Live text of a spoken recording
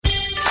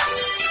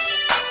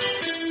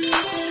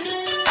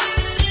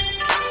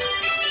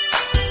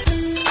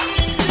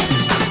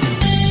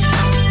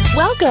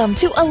Welcome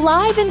to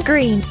Alive and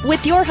Green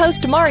with your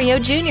host, Mario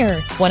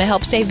Jr. Want to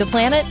help save the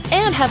planet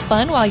and have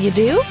fun while you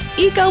do?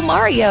 Eco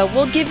Mario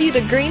will give you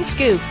the green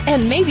scoop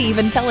and maybe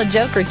even tell a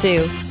joke or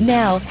two.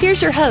 Now,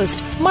 here's your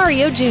host,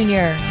 Mario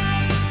Jr.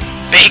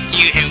 Thank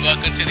you, and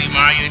welcome to the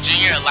Mario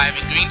Jr. Alive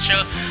and Green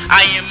Show.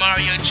 I am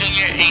Mario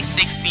Jr., a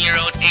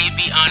 16-year-old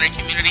AB Honor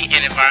Community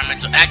and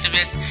Environmental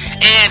Activist,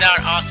 and our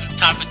awesome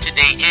topic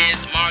today is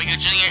Mario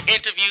Jr.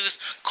 interviews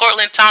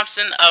Courtland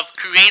Thompson of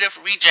Creative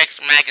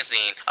Rejects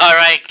magazine.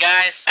 Alright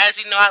guys, as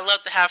you know I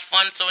love to have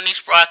fun, so in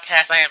each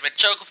broadcast I have a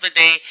joke of the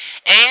day,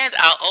 and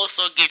I'll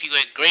also give you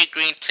a great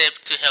green tip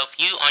to help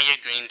you on your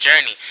green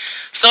journey.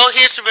 So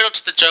here's the riddle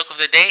to the joke of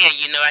the day, and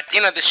you know at the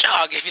end of the show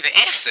I'll give you the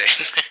answer.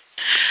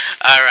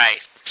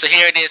 Alright, so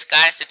here it is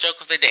guys, the joke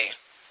of the day.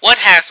 What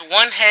has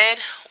one head,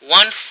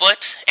 1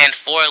 foot, and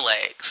 4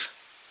 legs?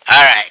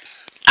 Alright,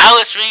 I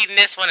was reading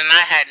this one and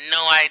I had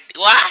no idea.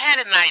 Well, I had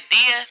an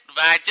idea,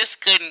 but I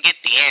just couldn't get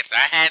the answer.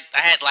 I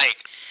had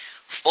like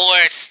 4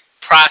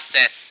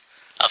 process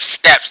of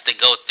steps to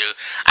go through.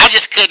 I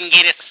just couldn't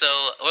get it, so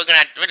we're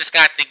just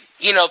gonna have to,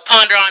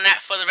 ponder on that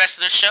for the rest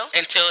of the show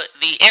until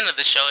the end of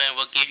the show, and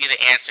we'll give you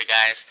the answer,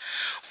 guys.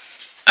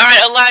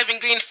 Alright, Alive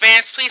and Green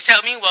fans, please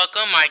help me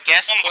welcome my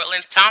guest,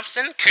 Courtland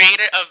Thompson,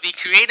 creator of the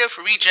Creative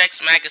Rejects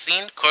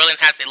magazine. Courtland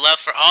has a love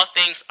for all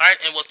things art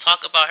and will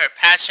talk about her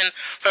passion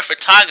for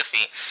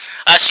photography.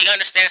 She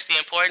understands the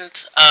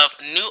importance of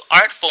new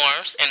art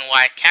forms and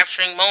why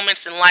capturing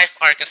moments in life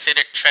are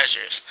considered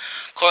treasures.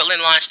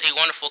 Courtland launched a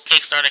wonderful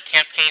Kickstarter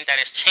campaign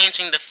that is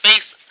changing the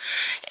face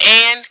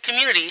and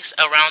communities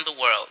around the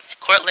world.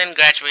 Courtland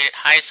graduated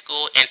high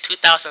school in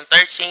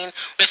 2013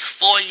 with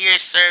 4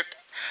 years served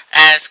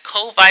as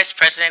co-vice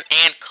president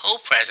and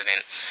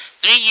co-president,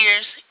 3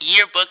 years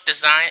yearbook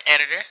design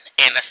editor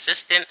and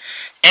assistant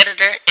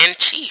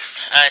editor-in-chief.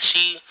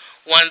 She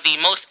won the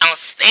Most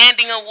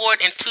Outstanding Award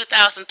in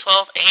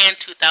 2012 and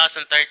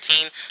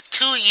 2013,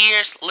 2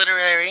 years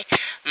literary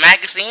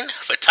magazine,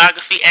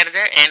 photography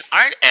editor, and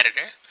art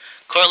editor.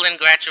 Courtland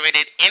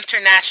graduated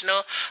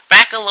International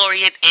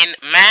Baccalaureate in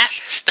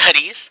Math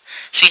Studies.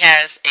 She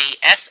has a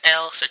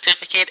SL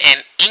certificate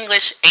and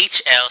English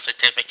HL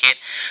certificate.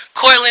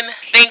 Courtland,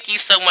 thank you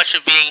so much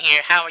for being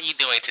here. How are you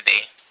doing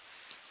today?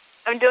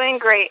 I'm doing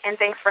great, and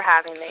thanks for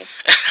having me.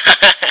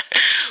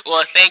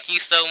 Well, thank you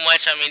so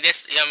much.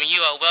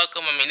 You are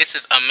welcome. This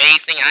is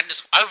amazing.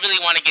 I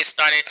really want to get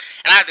started,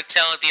 and I have to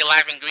tell the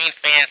Alive and Green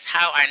fans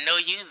how I know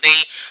you.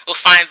 They will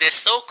find this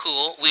so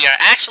cool. We are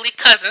actually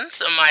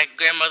cousins. My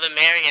grandmother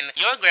Mary and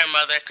your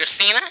grandmother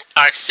Christina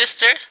are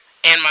sisters.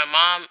 And my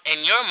mom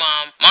and your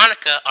mom,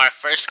 Monica, are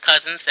first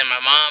cousins, and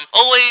my mom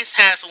always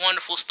has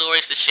wonderful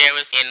stories to share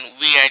with, and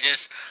we are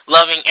just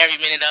loving every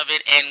minute of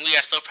it, and we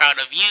are so proud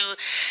of you.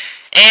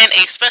 And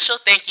a special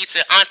thank you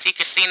to Auntie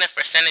Christina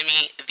for sending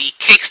me the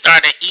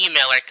Kickstarter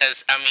emailer,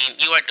 because,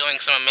 you are doing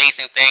some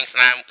amazing things,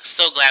 and I'm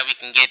so glad we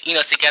can get,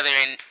 together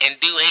and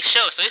do a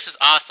show. So this is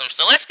awesome.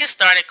 So let's get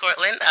started,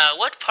 Courtland.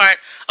 What part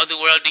of the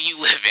world do you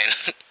live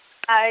in?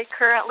 I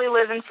currently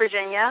live in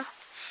Virginia.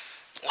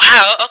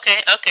 Wow,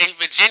 okay,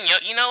 Virginia.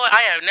 You know what,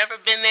 I have never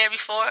been there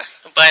before,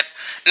 but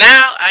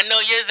now I know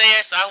you're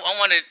there, so I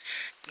want to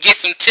get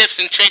some tips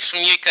and tricks from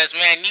you, because,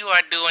 man, you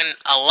are doing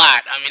a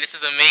lot. This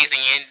is amazing.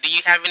 And do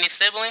you have any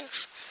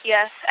siblings?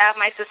 Yes, I have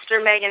my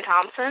sister, Megan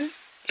Thompson.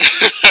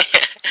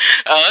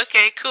 Oh,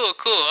 okay, cool.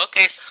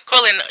 Okay, so,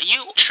 Courtland,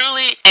 you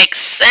truly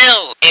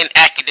excel in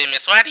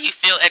academics. Why do you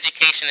feel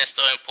education is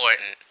so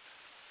important?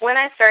 When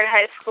I started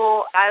high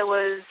school, I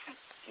was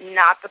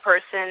not the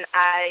person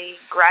I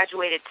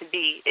graduated to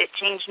be. It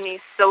changed me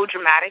so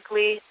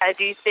dramatically. I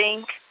do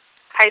think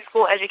high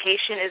school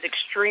education is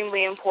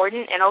extremely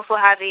important, and also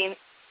having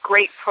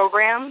great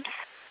programs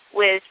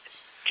with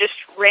just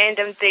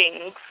random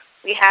things.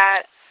 We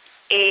had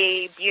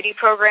a beauty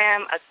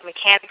program, a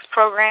mechanics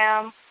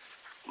program,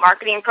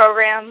 marketing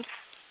programs,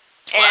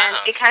 and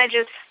It kind of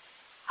just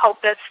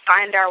helped us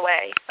find our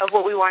way of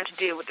what we wanted to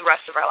do with the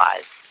rest of our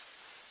lives.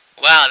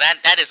 Wow,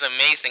 that is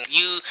amazing.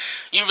 You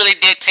really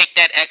did take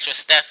that extra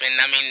step, and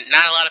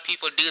not a lot of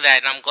people do that,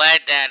 and I'm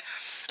glad that,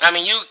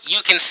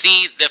 you can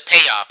see the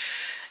payoff.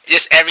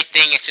 Just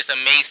everything is just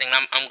amazing.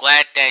 I'm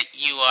glad that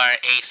you are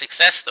a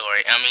success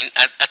story.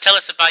 Tell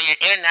us about your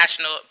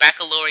International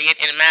Baccalaureate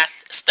in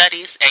Math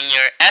Studies and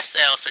your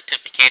SL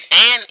certificate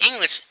and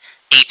English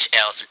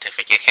HL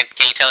certificate.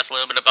 Can you tell us a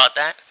little bit about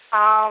that?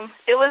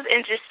 It was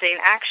interesting.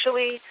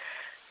 Actually,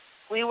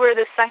 we were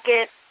the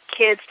second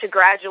kids to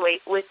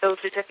graduate with those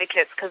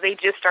certificates because they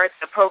just started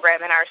the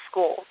program in our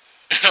school.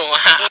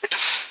 Wow.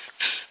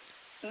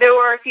 There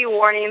were a few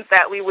warnings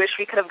that we wish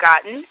we could have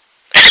gotten.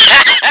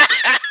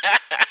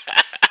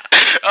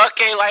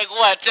 Okay, like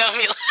what? Tell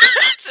me.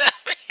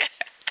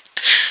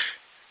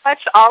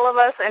 Much all of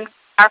us in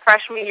our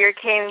freshman year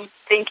came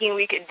thinking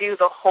we could do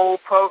the whole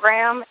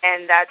program,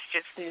 and that's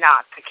just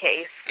not the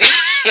case.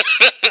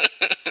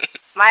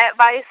 My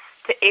advice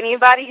to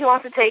anybody who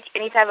wants to take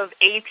any type of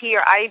AP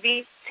or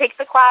IB, take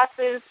the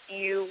classes,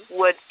 you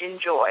would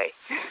enjoy.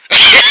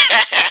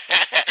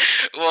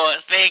 Well,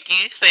 thank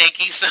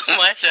you so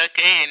much.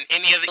 Okay, and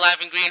any of the Live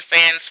and Green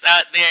fans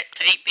out there,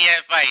 take the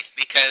advice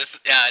because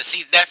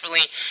she's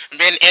definitely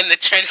been in the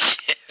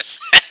trenches.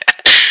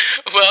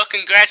 Well,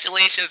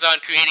 congratulations on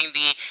creating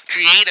the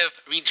Creative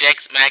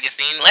Rejects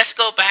magazine. Let's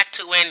go back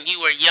to when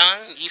you were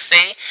young. You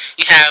say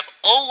you have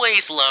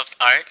always loved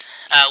art.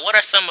 What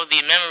are some of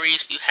the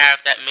memories you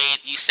have that made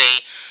you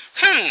say,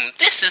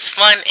 this is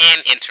fun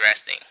and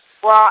interesting?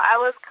 Well, I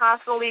was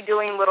constantly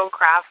doing little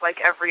crafts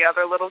like every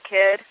other little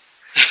kid,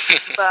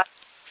 but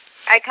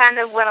I kind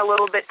of went a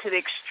little bit to the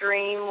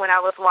extreme when I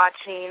was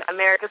watching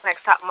America's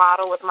Next Top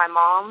Model with my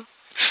mom.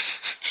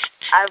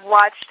 I've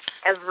watched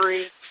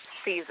every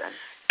season.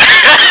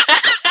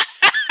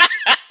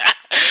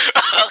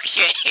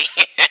 Okay.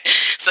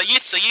 So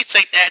you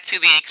take that to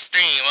the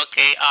extreme.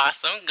 Okay,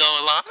 awesome.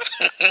 Go along.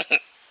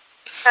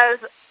 Because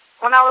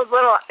when I was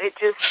little, it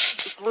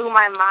just blew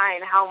my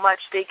mind how much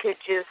they could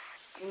just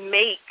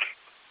make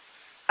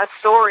a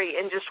story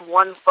in just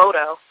one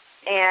photo.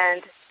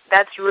 And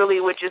that's really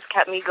what just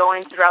kept me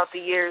going throughout the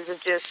years of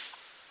just,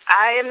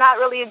 I am not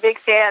really a big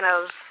fan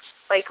of,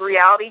 like,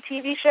 reality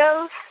TV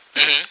shows.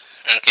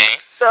 Mm-hmm. Okay.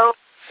 So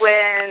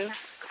when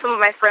some of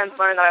my friends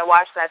learn that I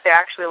watch that, they're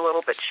actually a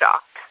little bit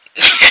shocked.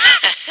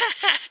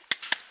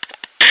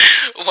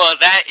 Well,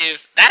 that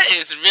is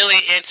really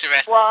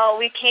interesting. Well,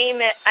 I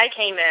came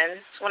in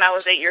when I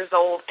was 8 years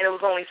old, and it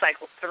was only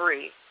cycle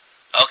 3.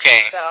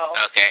 Okay. So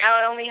okay.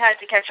 I only had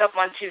to catch up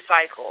on 2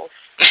 cycles.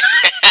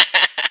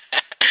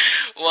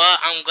 Well,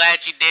 I'm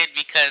glad you did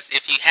because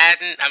if you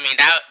hadn't, I mean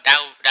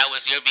that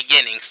was your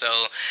beginning.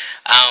 So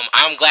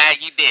I'm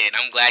glad you did.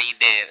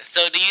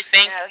 So do you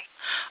think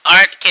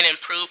art can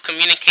improve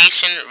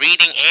communication,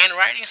 reading, and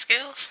writing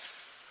skills?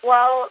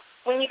 Well,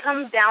 when you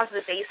come down to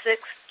the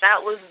basics,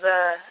 that was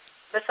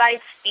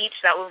besides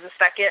speech, that was the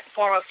second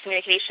form of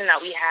communication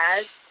that we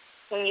had.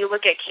 When you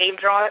look at cave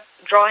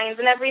drawings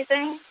and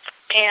everything,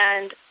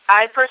 and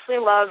I personally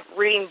love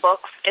reading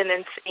books and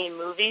then seeing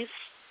movies,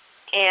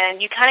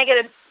 and you kind of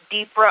get a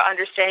deeper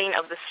understanding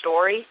of the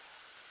story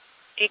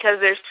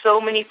because there's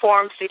so many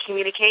forms to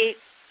communicate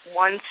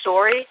one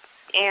story,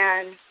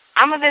 and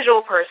I'm a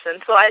visual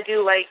person, so I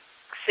do like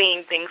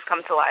seeing things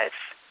come to life.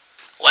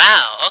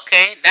 Wow.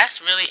 Okay,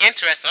 that's really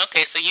interesting.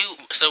 Okay, so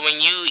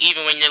when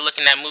you're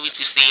looking at movies,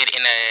 you see it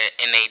in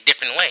a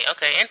different way.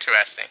 Okay,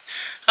 interesting.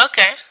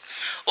 Okay.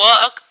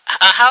 Well,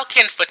 how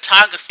can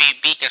photography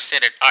be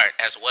considered art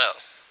as well?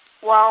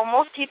 Well,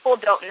 most people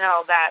don't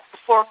know that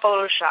before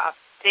Photoshop,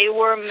 they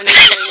were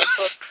manipulating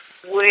books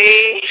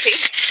way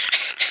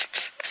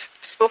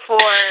before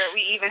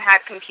we even had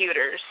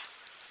computers,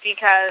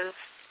 because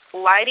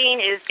lighting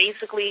is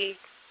basically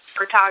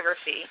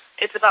photography.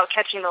 It's about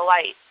catching the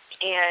light,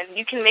 and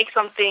you can make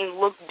something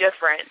look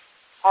different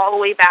all the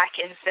way back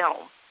in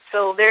film.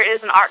 So there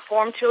is an art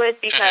form to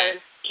it because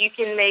you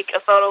can make a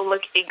photo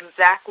look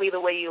exactly the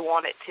way you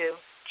want it to,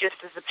 just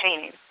as a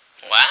painting.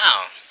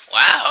 Wow.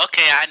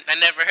 Okay, I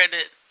never heard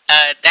it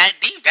that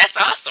deep. That's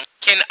awesome.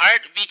 Can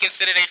art be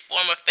considered a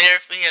form of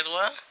therapy as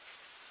well?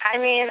 I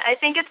mean, I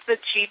think it's the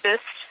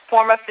cheapest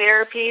form of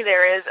therapy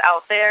there is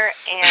out there,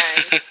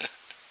 and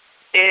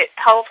it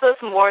helps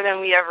us more than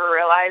we ever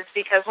realize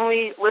because when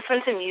we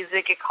listen to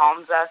music, it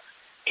calms us.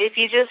 If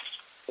you just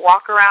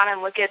walk around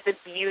and look at the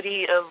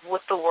beauty of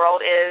what the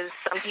world is,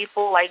 some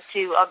people like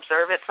to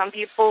observe it, some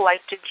people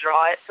like to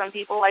draw it, some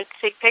people like to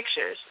take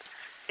pictures.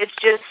 It's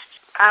just,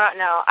 I don't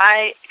know,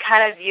 I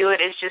kind of view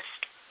it as just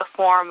a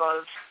form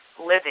of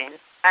living.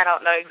 I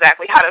don't know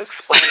exactly how to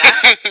explain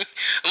that.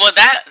 Well,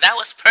 that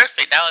was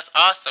perfect. That was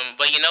awesome.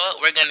 But you know what?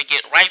 We're going to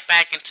get right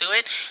back into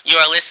it. You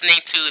are listening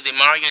to the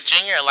Mario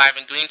Jr. Live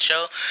and Green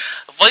Show.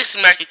 Voice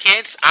America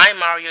Kids, I'm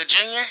Mario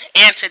Jr.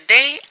 And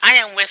today I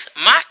am with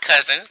my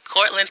cousin,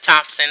 Courtland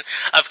Thompson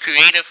of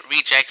Creative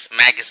Rejects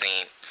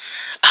magazine.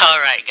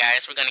 Alright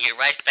guys, we're going to get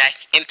right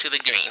back into the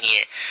green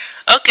here.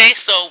 Okay,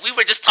 so we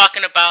were just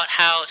talking about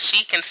how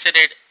she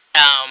considered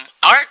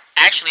art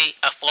actually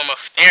a form of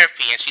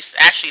therapy, and she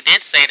actually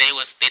did say that it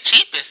was the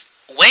cheapest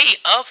way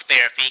of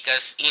therapy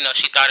because, you know,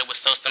 she thought it was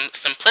so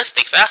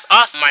simplistic. So that's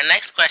awesome. My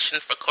next question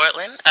for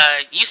Courtland,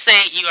 you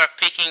say you are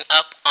picking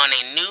up on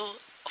a new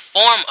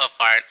form of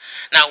art.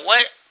 Now,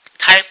 what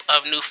type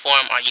of new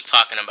form are you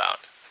talking about?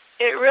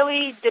 It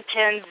really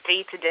depends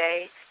day to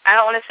day. I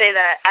don't want to say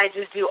that I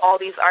just do all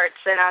these arts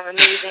and I'm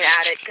amazing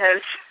at it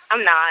because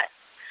I'm not.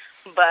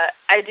 But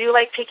I do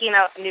like picking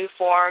up new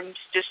forms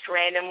just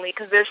randomly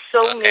because there's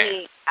so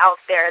many out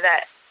there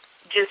that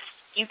just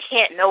you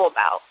can't know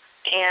about.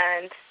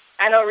 And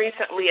I know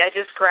recently I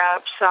just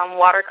grabbed some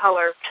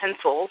watercolor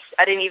pencils.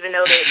 I didn't even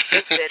know they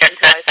existed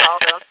until I saw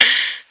them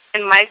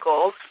in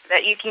Michael's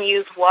that you can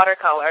use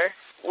watercolor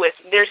with.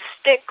 There's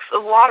sticks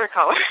of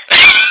watercolor.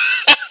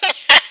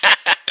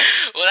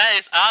 Well, that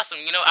is awesome.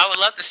 You know, I would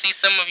love to see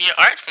some of your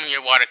art from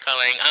your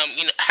watercoloring.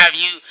 You know, have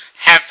you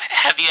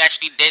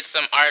actually did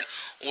some art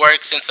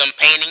works and some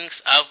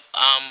paintings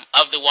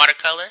of the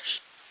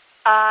watercolors?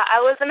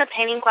 I was in a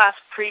painting class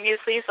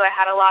previously, so I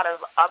had a lot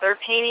of other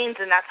paintings,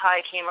 and that's how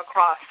I came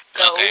across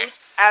those. Okay.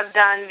 I've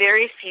done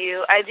very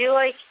few. I do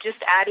like just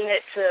adding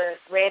it to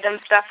random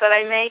stuff that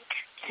I make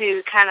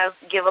to kind of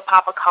give a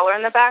pop of color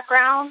in the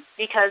background,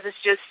 because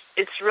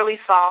it's really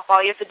soft.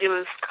 All you have to do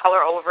is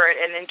color over it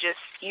and then just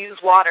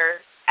use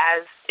water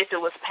as if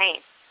it was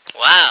paint.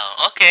 Wow,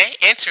 okay,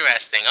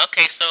 interesting.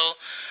 Okay, so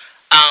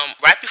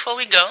right before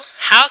we go,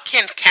 how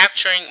can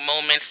capturing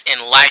moments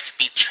in life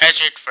be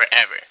treasured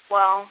forever?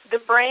 Well, the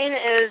brain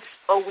is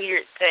a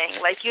weird thing.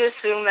 Like, you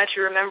assume that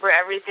you remember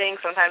everything.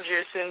 Sometimes you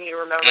assume you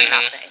remember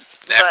nothing.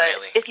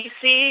 Definitely. But if you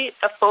see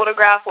a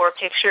photograph or a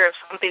picture of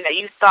something that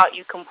you thought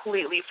you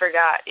completely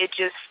forgot, it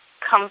just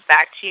comes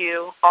back to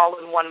you all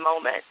in one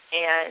moment.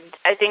 And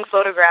I think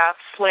photographs,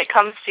 when it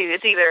comes to,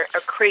 it's either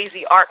a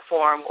crazy art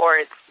form or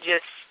it's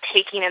just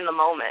taking in the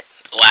moment.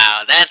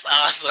 Wow, that's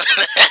awesome.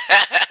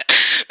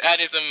 That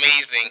is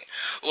amazing.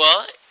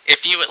 Well,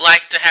 if you would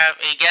like to have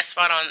a guest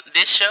spot on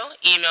this show,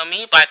 email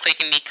me by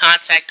clicking the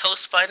Contact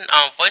Host button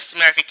on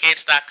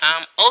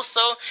voiceamericakids.com.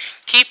 Also,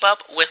 keep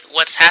up with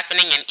what's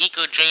happening in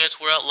Eco Junior's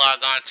world. Log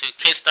on to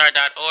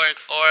kidstar.org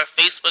or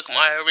Facebook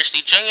Mario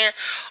Richley Jr.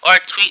 or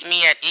tweet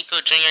me at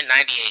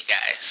EcoJunior98,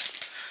 guys.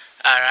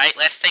 Alright,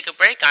 let's take a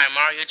break. I'm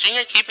Mario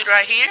Jr. Keep it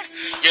right here.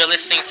 You're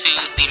listening to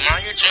the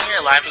Mario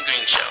Jr. Live and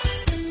Green Show.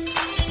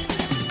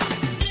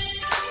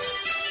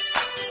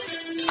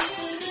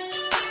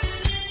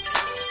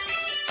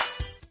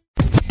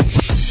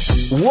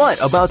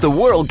 What about the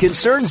world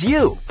concerns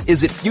you?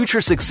 Is it future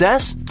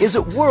success? Is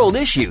it world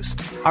issues?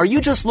 Are you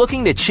just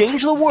looking to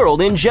change the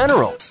world in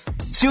general?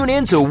 Tune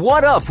in to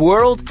What Up,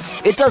 World!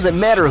 It doesn't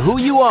matter who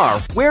you are,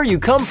 where you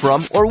come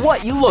from, or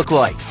what you look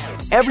like.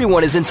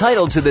 Everyone is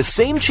entitled to the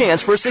same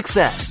chance for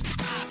success.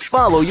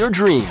 Follow your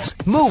dreams,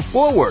 move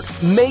forward,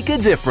 make a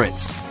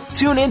difference.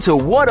 Tune in to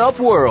What Up,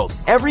 World!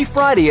 Every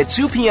Friday at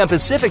 2 p.m.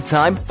 Pacific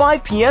Time,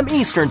 5 p.m.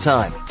 Eastern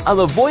Time on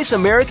the Voice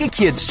America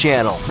Kids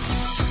channel.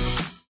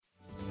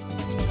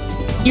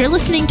 You're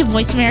listening to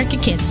Voice America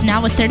Kids,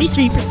 now with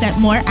 33%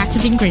 more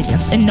active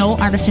ingredients and no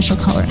artificial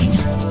coloring.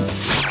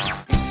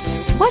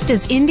 What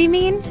does indie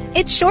mean?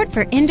 It's short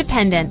for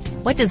independent.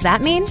 What does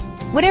that mean?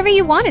 Whatever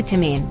you want it to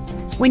mean.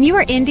 When you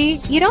are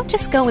indie, you don't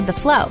just go with the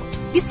flow.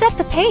 You set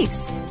the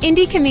pace.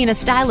 Indie can mean a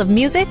style of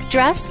music,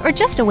 dress, or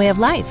just a way of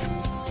life.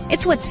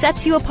 It's what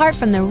sets you apart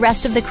from the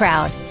rest of the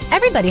crowd.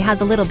 Everybody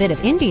has a little bit of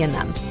indie in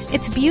them.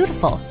 It's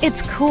beautiful.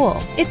 It's cool.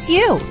 It's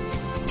you.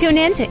 Tune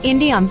in to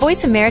Indie on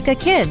Voice America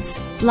Kids,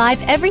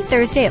 live every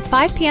Thursday at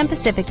 5 p.m.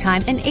 Pacific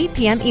Time and 8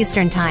 p.m.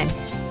 Eastern Time.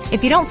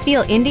 If you don't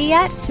feel indie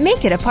yet,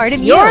 make it a part of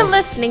you. You're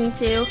listening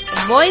to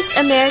Voice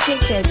America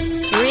Kids.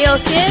 Real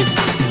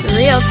kids,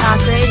 real talk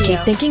radio. Keep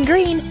thinking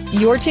green.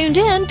 You're tuned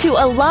in to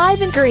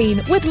Alive and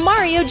Green with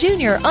Mario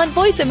Jr. on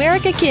Voice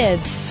America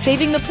Kids,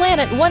 saving the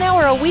planet 1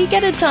 hour a week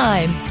at a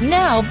time.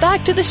 Now,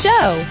 back to the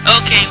show.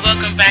 Okay,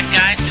 welcome back,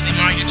 guys, to the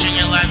Mario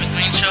Jr. Live and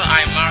Green Show.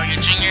 I'm Mario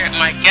Jr.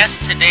 My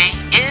guest today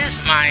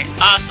is my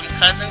awesome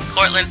cousin,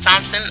 Courtland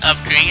Thompson of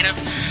Creative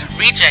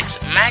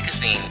Rejects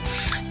Magazine.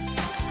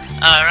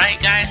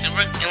 Alright, guys,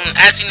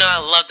 as you know, I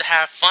love to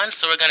have fun,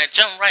 so we're going to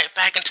jump right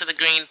back into the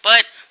green.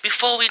 But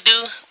before we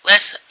do,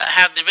 let's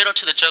have the riddle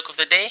to the joke of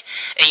the day.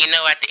 And you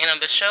know, at the end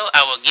of the show,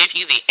 I will give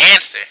you the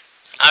answer.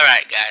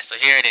 Alright, guys, so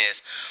here it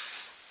is.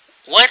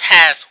 What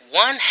has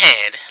one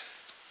head,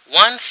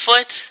 1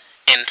 foot,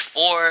 and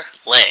 4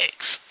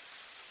 legs?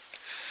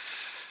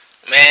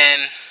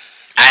 Man,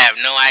 I have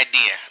no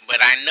idea, but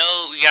I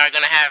know we are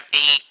going to have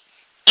a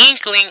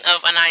inkling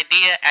of an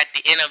idea at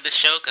the end of the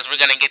show, because we're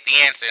going to get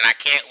the answer, and I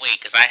can't wait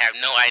because I have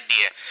no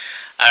idea.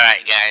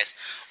 Alright, guys.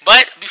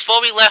 But before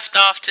we left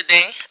off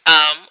today,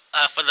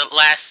 for the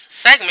last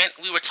segment,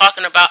 we were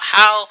talking about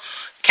how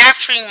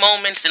capturing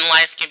moments in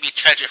life can be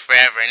treasured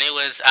forever. And it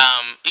was,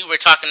 we were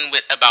talking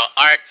about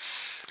art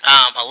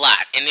a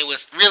lot, and it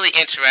was really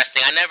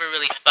interesting. I never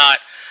really thought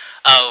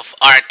of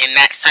art in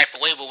that type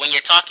of way, but when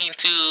you're talking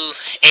to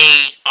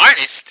a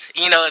artist,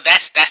 you know,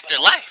 that's their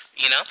life,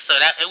 you know, so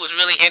that it was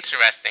really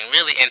interesting.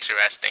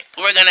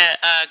 We're gonna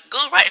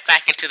go right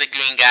back into the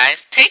green,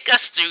 guys. Take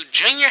us through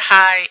junior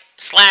high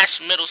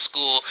 / middle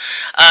school.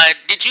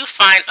 Did you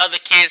find other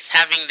kids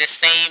having the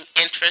same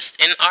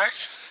interest in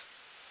art?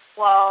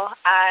 Well,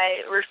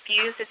 I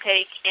refused to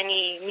take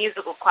any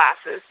musical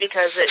classes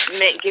because it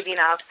meant giving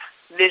up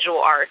visual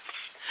arts.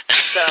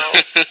 So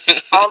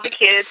all the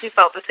kids who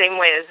felt the same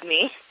way as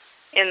me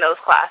in those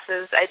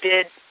classes, I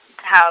did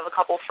have a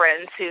couple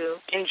friends who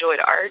enjoyed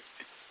art.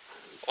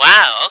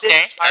 Wow,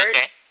 okay,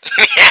 okay.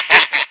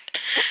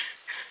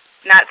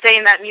 Not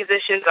saying that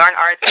musicians aren't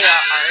art, they are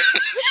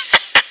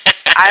art.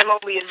 I'm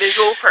only a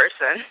visual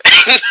person.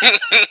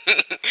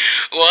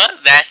 Well,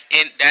 that's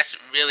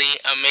really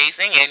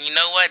amazing. And you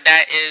know what?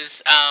 That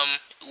is,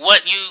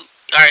 what you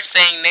are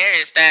saying there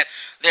is that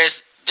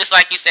there's, just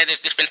like you said,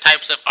 there's different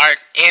types of art.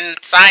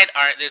 Inside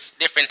art, there's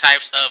different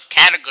types of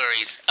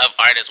categories of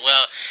art as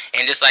well.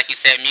 And just like you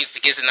said,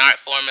 music is an art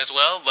form as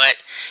well. But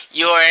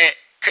your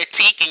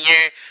critique and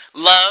your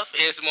love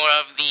is more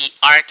of the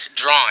art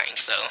drawing.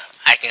 So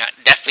I can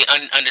definitely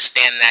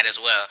understand that as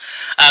well.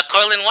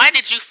 Courtland, why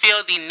did you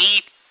feel the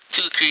need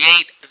to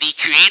create the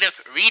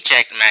Creative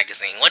Reject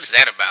magazine? What is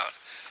that about?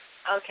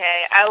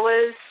 Okay, I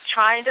was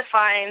trying to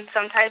find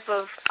some type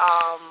of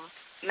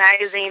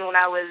magazine when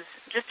I was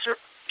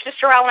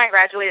just around when I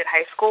graduated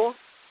high school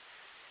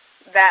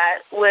that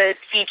would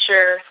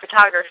feature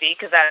photography,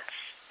 because that's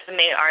the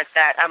main art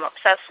that I'm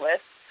obsessed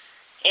with,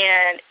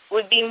 and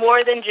would be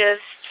more than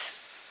just,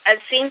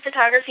 I've seen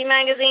photography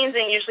magazines,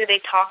 and usually they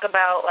talk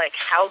about like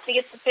how to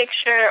get the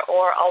picture,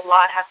 or a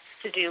lot has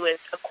to do with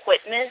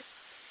equipment,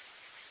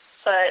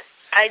 but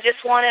I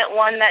just wanted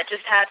one that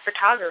just had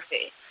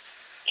photography.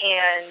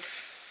 And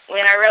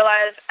when I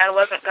realized I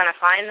wasn't going to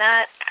find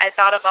that, I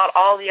thought about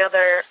all the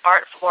other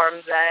art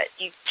forms that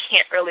you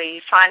can't really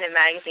find in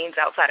magazines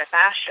outside of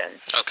fashion.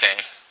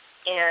 Okay.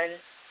 And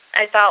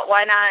I thought,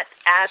 why not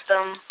add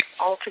them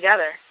all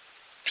together?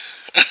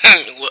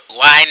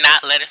 Why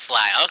not let it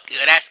fly? Okay,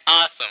 that's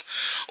awesome.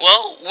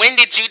 Well, when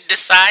did you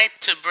decide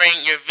to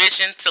bring your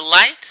vision to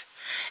light,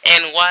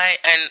 and why?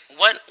 And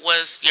what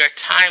was your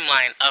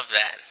timeline of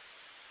that?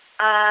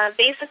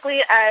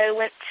 Basically, I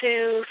went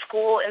to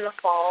school in the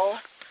fall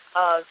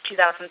of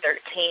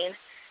 2013,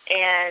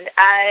 and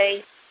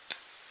I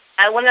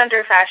went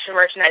under fashion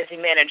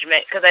merchandising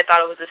management because I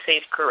thought it was a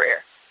safe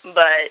career.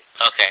 But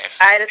okay,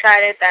 I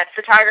decided that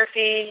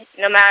photography,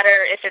 no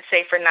matter if it's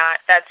safe or not,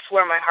 that's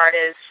where my heart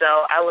is.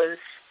 So I was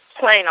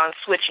planning on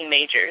switching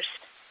majors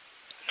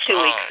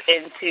 2 weeks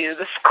into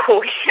the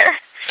school year.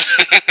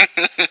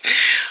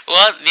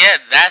 Well, yeah,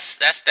 that's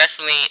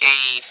definitely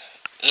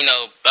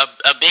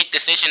a big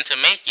decision to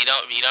make. You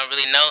don't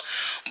really know,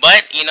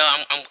 but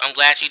I'm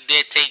glad you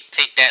did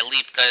take that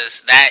leap,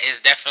 because that is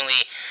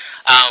definitely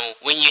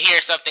when you hear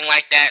something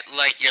like that,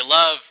 like your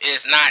love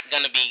is not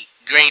gonna be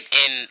great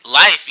in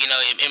life.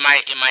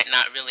 It might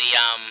not really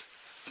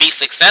be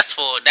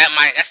successful.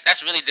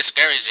 That's really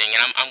discouraging,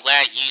 and I'm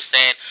glad you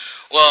said,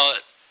 well,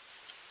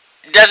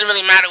 it doesn't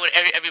really matter what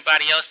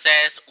everybody else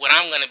says. What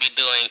I'm gonna be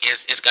doing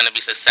is gonna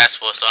be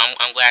successful. So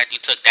I'm glad you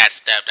took that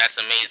step. That's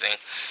amazing.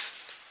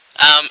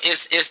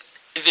 Is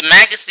the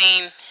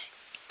magazine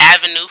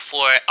avenue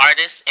for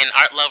artists and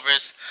art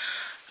lovers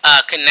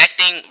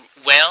connecting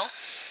well?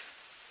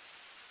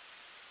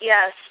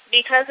 Yes,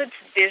 because it's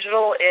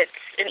digital, it's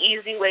an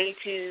easy way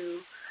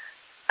to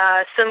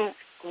some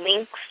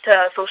links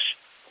to social.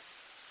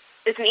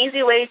 It's an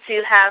easy way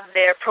to have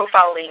their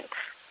profile links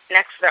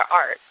next to their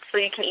art, so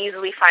you can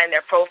easily find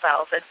their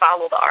profiles and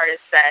follow the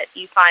artists that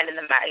you find in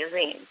the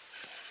magazine.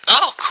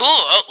 Oh, cool.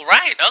 Oh,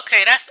 right.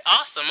 Okay, that's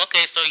awesome.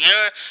 Okay, so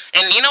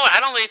and you know what? I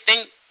don't really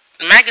think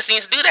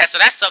magazines do that, so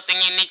that's something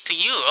unique to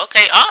you.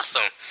 Okay,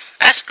 awesome.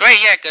 That's great,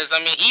 yeah, because,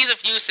 ease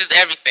of use is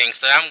everything,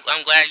 so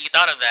I'm glad you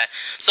thought of that.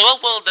 So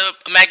what will the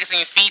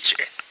magazine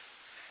feature?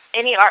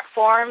 Any art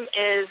form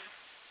is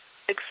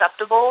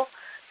acceptable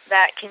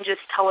that can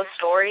just tell a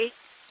story.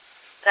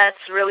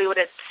 That's really what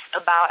it's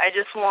about. I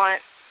just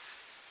want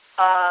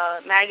a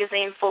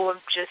magazine full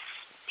of just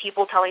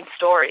people telling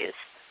stories,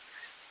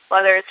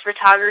 whether it's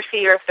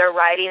photography or if they're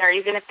writing or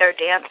even if they're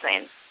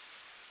dancing.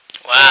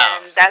 Wow.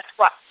 And that's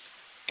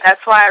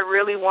why I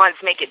really wanted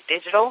to make it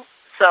digital,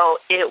 so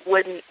it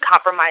wouldn't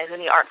compromise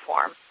any art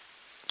form.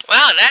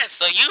 Wow,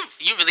 so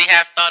you really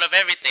have thought of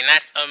everything.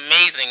 That's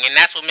amazing, and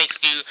that's what makes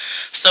you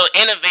so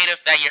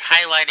innovative, that you're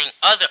highlighting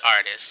other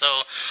artists.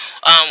 So,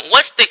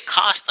 what's the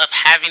cost of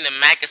having the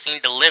magazine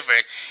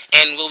delivered,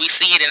 and will we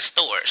see it in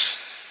stores?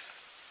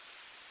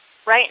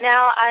 Right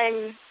now,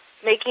 I'm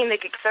making the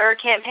Kickstarter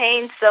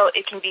campaign so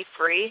it can be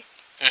free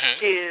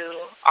to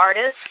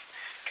artists,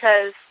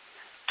 because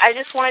I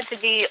just want it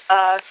to be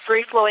a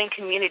free-flowing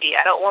community.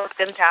 I don't want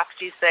them to have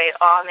to say,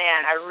 oh,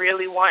 man, I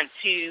really want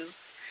to,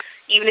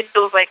 even if it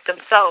was like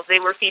themselves, they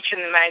were featured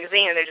in the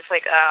magazine, and they're just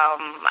like,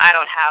 I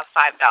don't have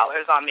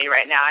 $5 on me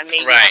right now. I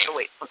maybe have to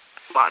wait for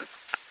a month.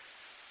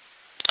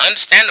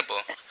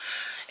 Understandable.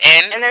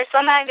 And there's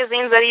some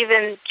magazines that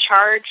even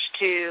charge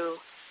to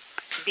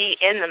be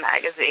in the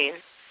magazine.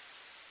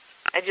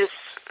 I just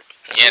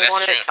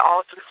wanted it to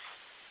all just...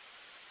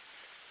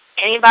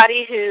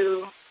 Anybody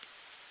who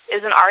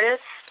is an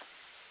artist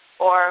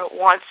or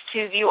wants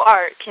to view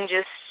art can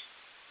just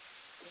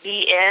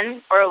be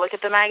in or look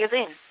at the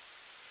magazine.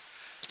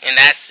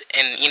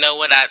 And you know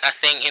what I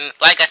think, and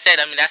like I said,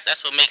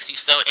 that's what makes you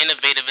so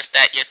innovative, is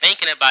that you're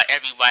thinking about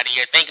everybody,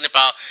 you're thinking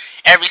about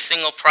every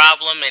single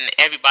problem and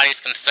everybody's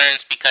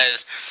concerns,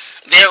 because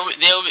there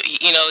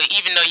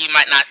even though you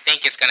might not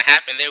think it's going to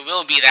happen, there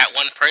will be that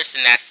one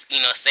person that's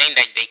saying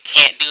that they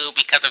can't do it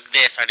because of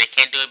this, or they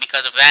can't do it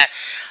because of that,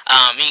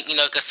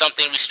 because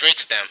something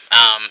restricts them,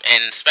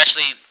 and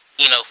especially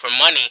for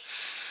money.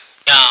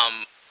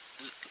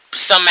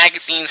 Some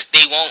magazines,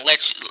 they won't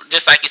let you,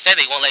 just like you said,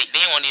 they won't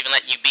even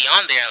let you be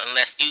on there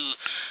unless you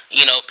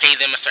pay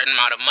them a certain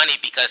amount of money,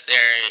 because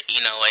they're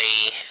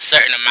a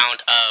certain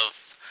amount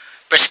of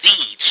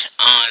prestige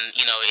on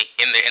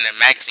in the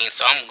magazine.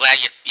 So I'm glad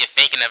you're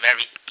thinking of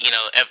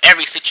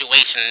every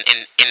situation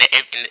in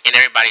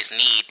everybody's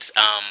needs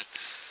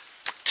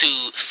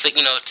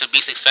to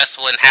be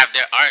successful and have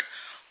their art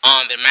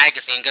on their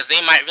magazine, because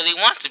they might really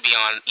want to be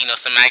on,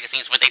 some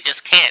magazines, but they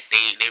just can't.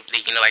 They they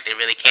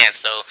really can't.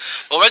 So,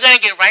 but we're gonna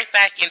get right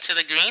back into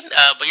the green.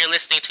 But you're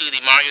listening to the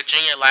Mario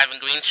Jr. Live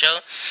and Green Show,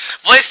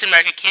 Voice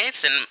America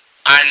Kids, and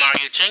I'm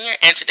Mario Jr.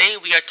 And today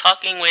we are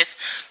talking with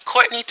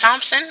Courtney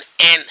Thompson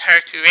and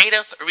her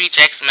Creative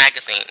Rejects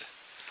magazine.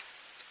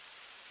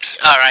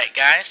 All right,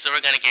 guys. So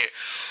we're gonna get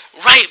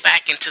right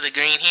back into the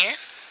green here.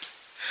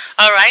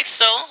 All right.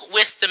 So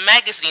with the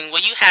magazine,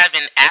 will you have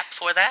an app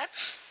for that?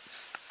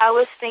 I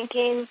was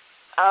thinking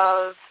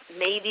of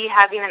maybe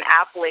having an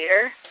app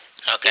later.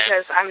 Okay.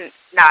 Because I'm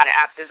not an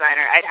app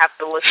designer. I'd have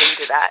to look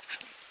into that.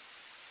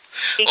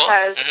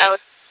 Because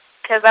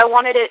I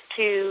wanted it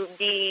to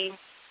be,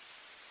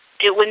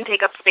 it wouldn't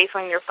take up space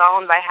on your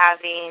phone by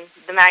having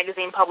the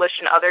magazine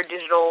published in other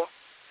digital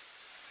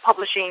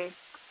publishing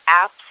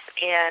apps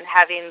and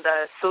having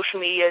the social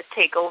media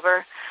take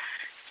over.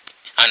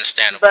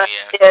 Understandable, but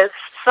if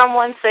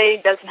someone,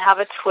 say, doesn't have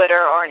a Twitter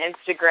or an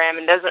Instagram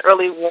and doesn't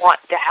really want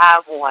to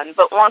have one,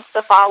 but wants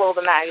to follow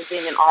the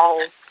magazine in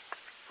all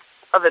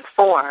of its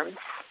forms,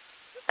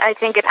 I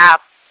think an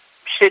app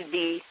should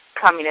be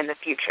coming in the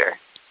future.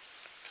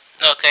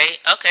 Okay.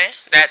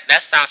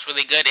 That sounds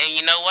really good. And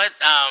you know what?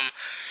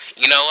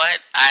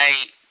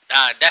 I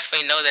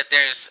definitely know that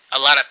there's a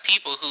lot of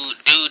people who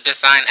do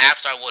design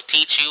apps or will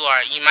teach you,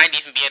 or you might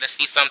even be able to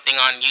see something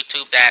on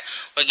YouTube that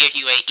will give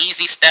you a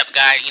easy step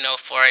guide,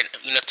 for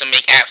to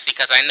make apps,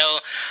 because I know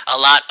a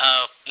lot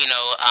of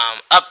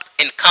up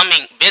and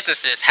coming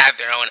businesses have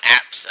their own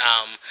apps,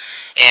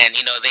 and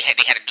they had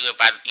to do it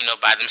by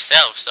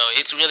themselves. So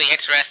it's really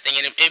interesting,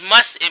 and it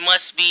must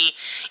be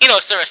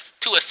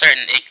to a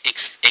certain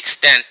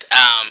extent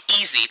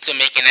easy to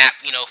make an app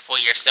for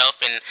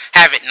yourself and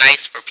have it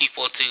nice for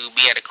people to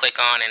be able to click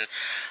on and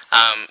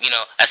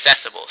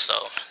accessible.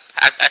 So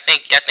I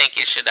think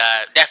it should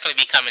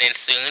definitely be coming in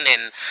soon,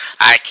 and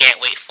I can't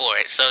wait for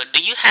it. So do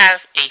you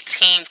have a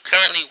team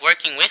currently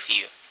working with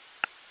you?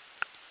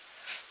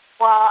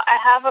 Well, I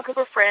have a group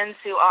of friends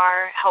who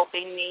are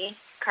helping me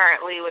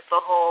currently with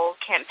the whole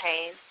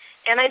campaign,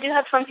 and I do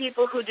have some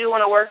people who do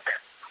want to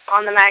work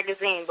on the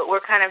magazine, but we're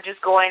kind of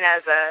just going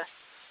as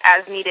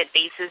needed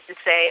basis to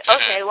say,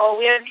 okay, well,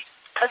 we have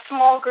a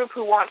small group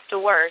who wants to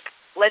work.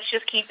 Let's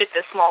just keep it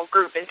the small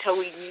group until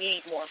we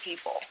need more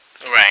people.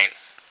 Right.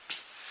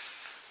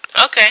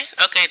 Okay,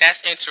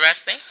 that's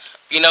interesting.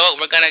 You know what?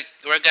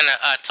 We're gonna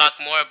talk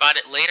more about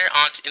it later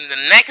on in the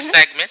next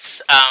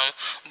segments.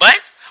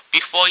 But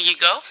before you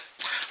go,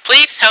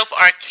 please help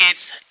our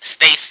kids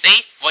stay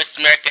safe. Voice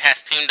America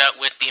has teamed up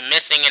with the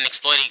Missing and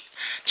Exploited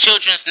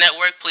Children's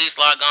Network. Please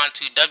log on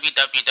to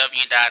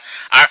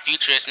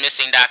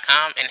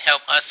www.ourfutureismissing.com and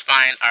help us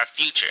find our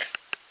future.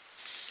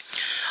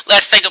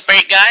 Let's take a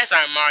break, guys.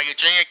 I'm Mario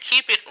Jr.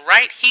 Keep it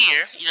right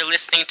here. You're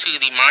listening to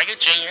the Mario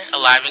Jr.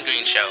 Alive and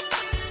Green Show.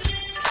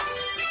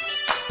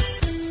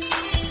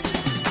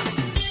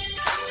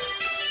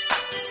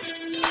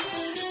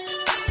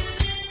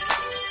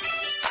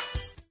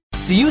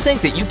 Do you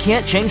think that you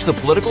can't change the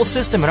political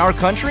system in our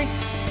country?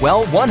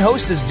 Well, one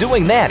host is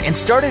doing that and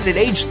started at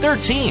age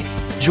 13.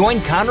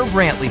 Join Connor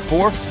Brantley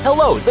for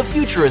Hello, the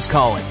Future is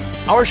Calling.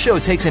 Our show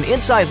takes an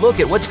inside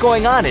look at what's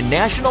going on in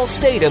national,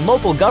 state, and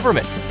local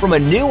government from a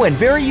new and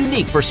very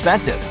unique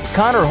perspective.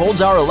 Connor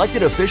holds our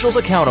elected officials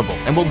accountable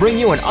and will bring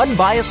you an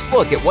unbiased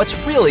look at what's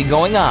really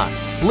going on.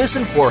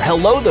 Listen for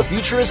Hello, the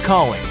Future is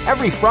Calling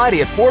every Friday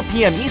at 4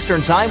 p.m.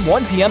 Eastern Time,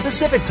 1 p.m.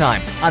 Pacific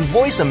Time on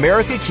Voice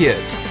America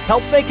Kids.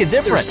 Help make a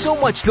difference. There's so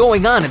much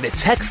going on in the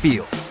tech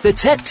field. The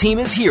tech team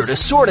is here to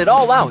sort it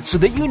all out so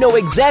that you know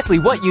exactly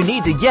what you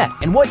need to get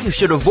and what you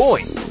should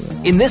avoid.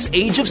 In this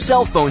age of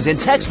cell phones and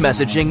text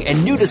messaging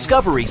and new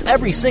discoveries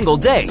every single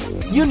day,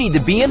 you need to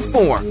be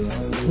informed.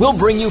 We'll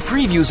bring you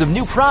previews of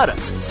new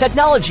products,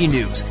 technology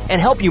news,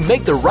 and help you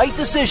make the right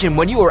decision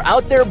when you are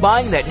out there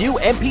buying that new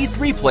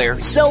MP3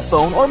 player, cell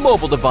phone, or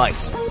mobile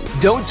device.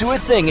 Don't do a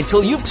thing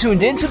until you've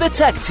tuned into the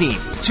Tech Team,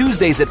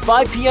 Tuesdays at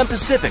 5 p.m.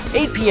 Pacific,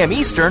 8 p.m.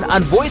 Eastern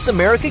on Voice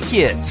America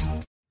Kids.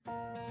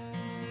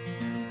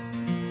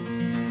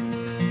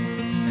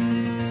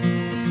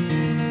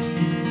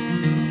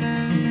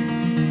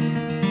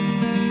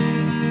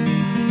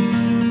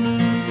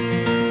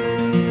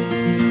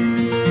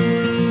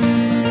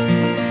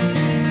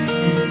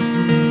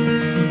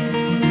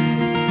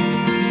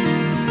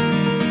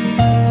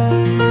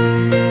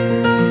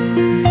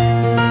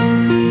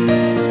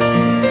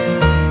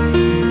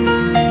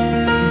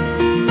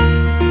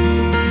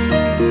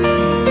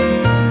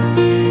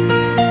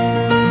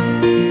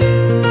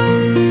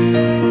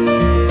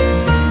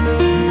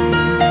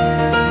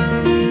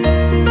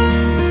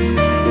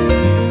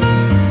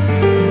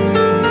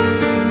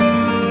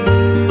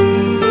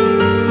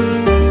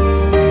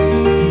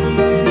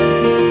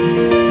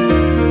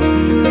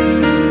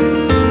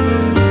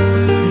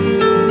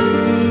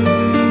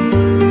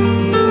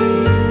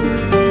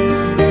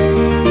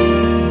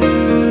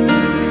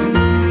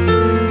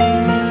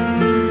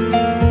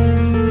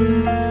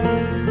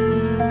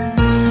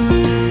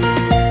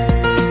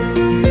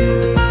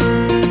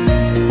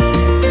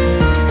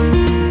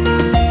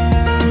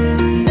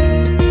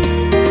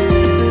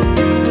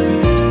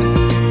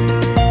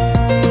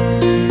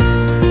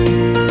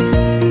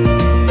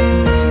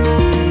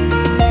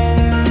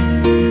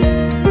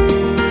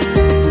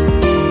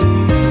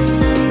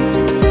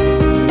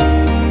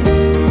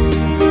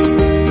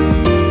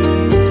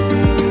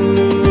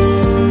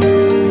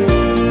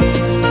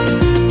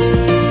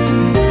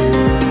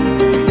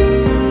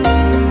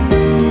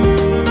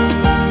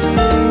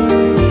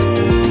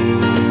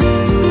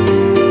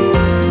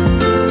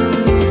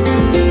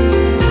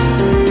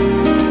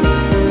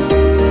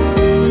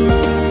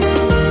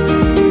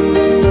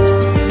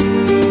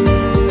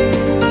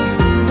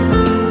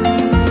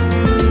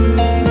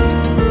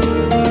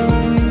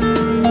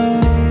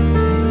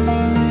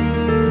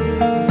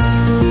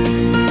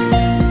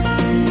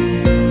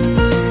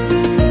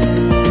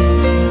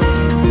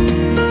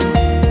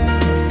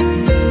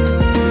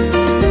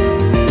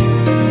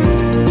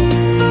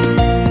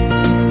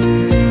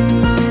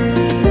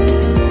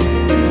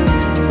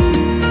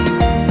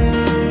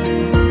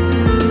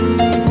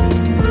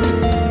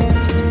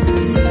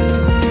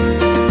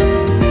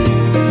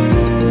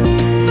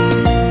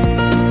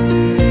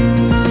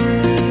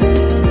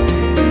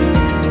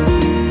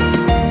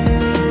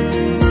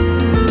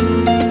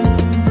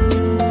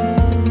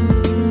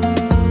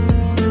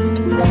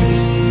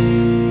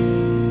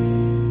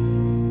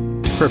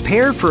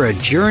 Prepare for a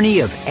journey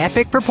of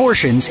epic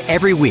proportions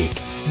every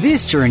week.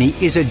 This journey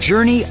is a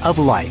journey of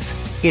life.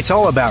 It's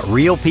all about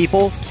real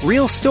people,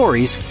 real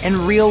stories, and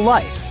real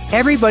life.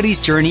 Everybody's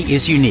journey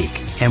is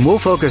unique, and we'll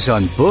focus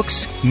on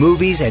books,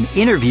 movies, and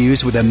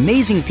interviews with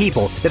amazing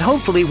people that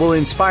hopefully will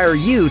inspire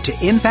you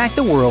to impact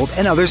the world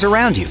and others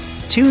around you.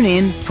 Tune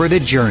in for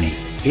the journey.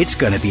 It's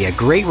going to be a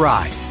great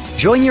ride.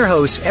 Join your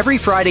hosts every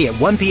Friday at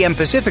 1 p.m.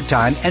 Pacific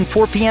Time and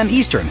 4 p.m.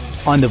 Eastern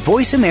on the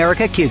Voice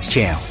America Kids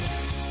channel.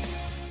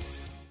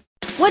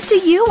 What do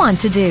you want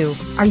to do?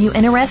 Are you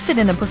interested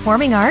in the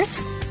performing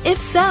arts? If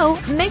so,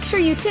 make sure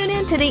you tune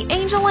in to the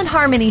Angel and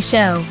Harmony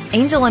Show.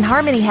 Angel and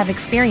Harmony have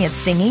experience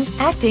singing,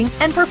 acting,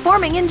 and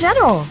performing in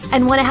general,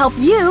 and want to help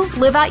you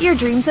live out your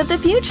dreams of the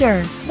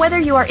future. Whether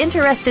you are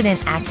interested in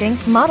acting,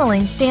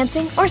 modeling,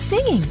 dancing, or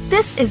singing,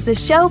 this is the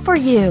show for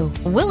you.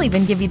 We'll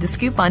even give you the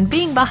scoop on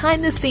being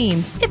behind the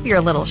scenes if you're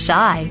a little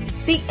shy.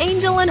 The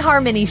Angel and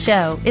Harmony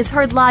Show is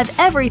heard live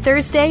every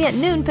Thursday at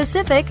noon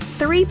Pacific,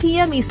 3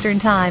 p.m. Eastern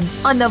Time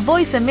on the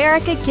Voice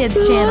America Kids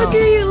The channel.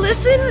 longer you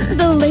listen,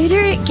 the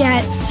later it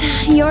gets.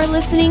 You're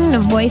listening to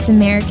Voice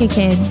America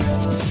Kids.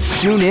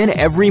 Tune in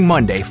every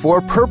Monday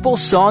for Purple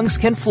Songs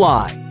Can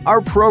Fly.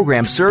 Our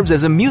program serves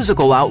as a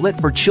musical outlet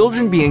for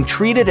children being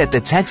treated at the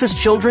Texas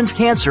Children's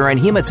Cancer and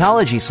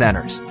Hematology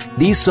Centers.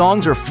 These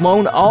songs are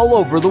flown all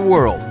over the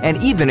world and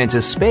even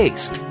into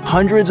space.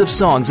 Hundreds of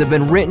songs have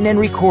been written and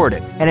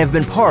recorded and have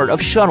been part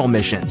of shuttle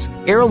missions,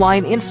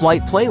 airline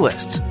in-flight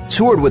playlists,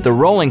 toured with the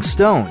Rolling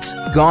Stones,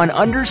 gone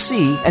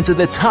undersea and to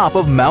the top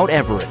of Mount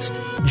Everest.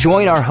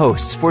 Join our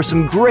hosts for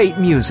some great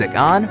music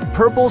on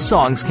Purple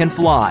Songs Can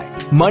Fly,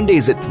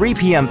 Mondays at 3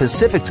 p.m.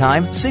 Pacific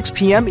Time, 6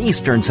 p.m.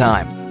 Eastern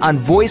Time on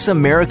Voice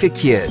America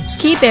Kids.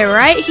 Keep it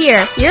right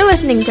here. You're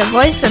listening to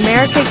Voice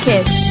America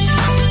Kids.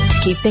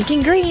 Keep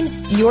thinking green.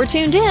 You're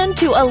tuned in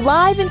to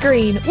Alive and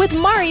Green with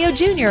Mario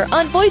Jr.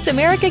 on Voice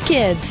America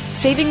Kids,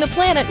 saving the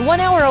planet 1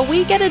 hour a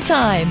week at a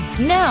time.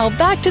 Now,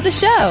 back to the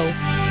show.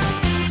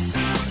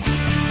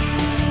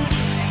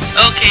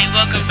 Okay,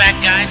 welcome back,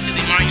 guys, to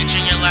the Mario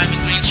Jr. Live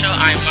and Green Show.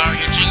 I'm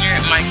Mario Jr.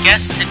 and my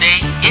guest today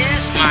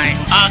is my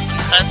awesome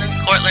cousin,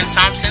 Courtland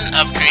Thompson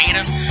of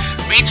Creative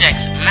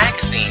Rejects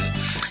Magazine.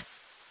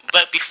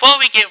 But before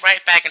we get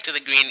right back into the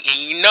green,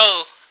 and you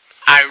know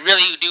I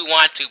really do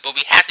want to, but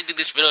we have to do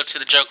this riddle to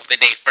the joke of the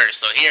day first.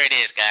 So here it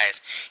is,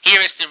 guys.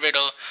 Here is the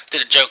riddle to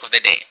the joke of the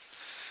day.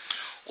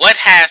 What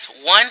has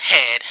 1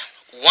 head,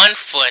 1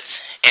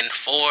 foot, and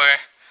 4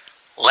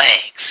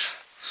 legs?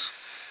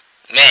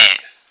 Man,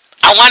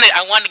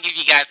 I want to give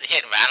you guys a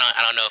hint, but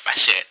I don't know if I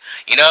should.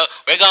 You know,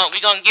 we're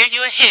gonna give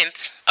you a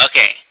hint.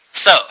 Okay,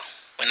 so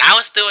when I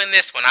was doing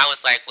this one, I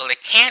was like, well,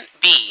 it can't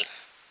be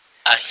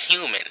a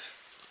human.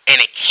 And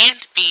it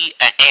can't be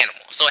an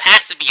animal. So it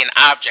has to be an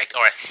object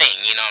or a thing,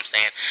 you know what I'm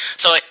saying?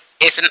 So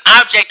it's an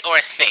object or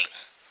a thing.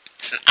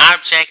 It's an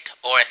object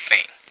or a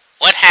thing.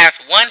 What has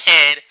 1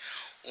 head,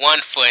 1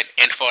 foot,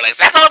 and 4 legs?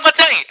 That's all I'm going to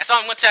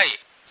tell you.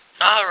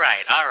 All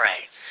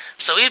right.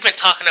 So we've been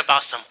talking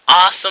about some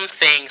awesome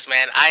things,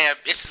 man.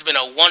 This has been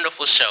a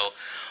wonderful show.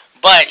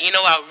 But, you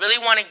know, I really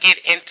want to get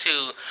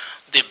into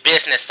the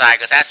business side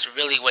because that's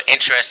really what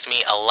interests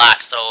me a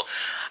lot. So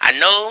I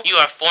know you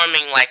are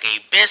forming like a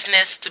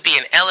business to be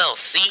an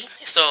LLC,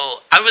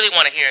 so I really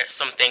want to hear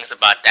some things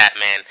about that,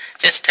 man.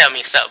 Just tell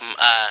me some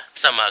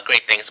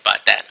great things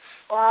about that.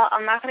 Well,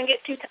 I'm not going to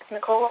get too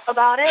technical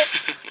about it,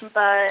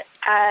 but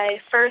I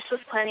first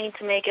was planning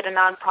to make it a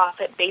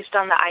nonprofit based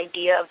on the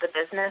idea of the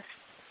business,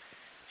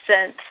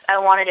 since I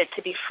wanted it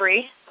to be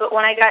free. But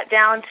when I got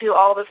down to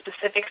all the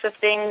specifics of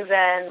things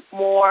and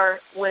more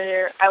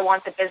where I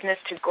want the business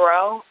to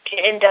grow,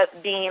 it ended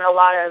up being a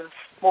lot of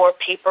more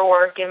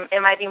paperwork, and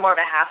it might be more of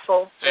a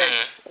hassle than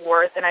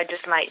worth, and I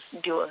decided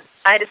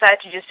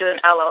to just do an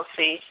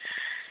LLC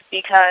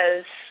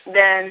because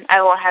then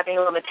I won't have any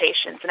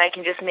limitations, and I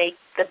can just make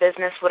the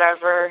business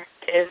whatever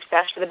is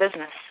best for the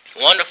business.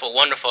 Wonderful.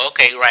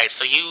 Okay, right.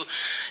 So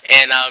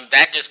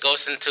that just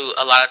goes into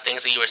a lot of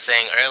things that you were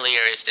saying earlier.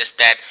 It's just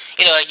that,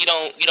 you know, you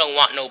don't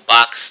want no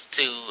box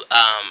to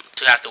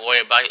have to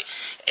worry about it,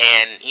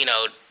 and, you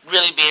know,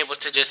 really be able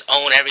to just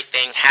own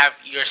everything, have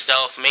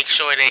yourself, make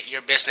sure that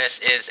your business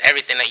is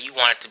everything that you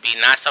want it to be,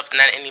 not something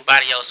that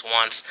anybody else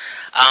wants,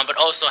 but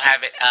also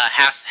have it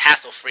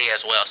hassle-free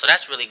as well. So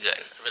that's really good.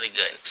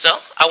 So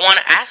I want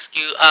to ask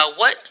you,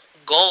 what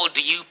goal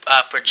do you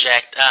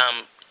project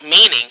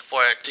meaning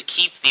to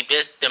keep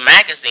the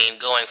magazine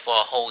going for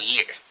a whole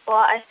year? Well,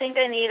 I think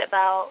I need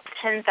about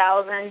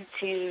 $10,000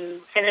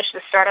 to finish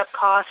the startup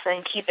costs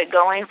and keep it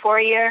going for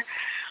a year.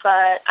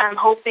 But I'm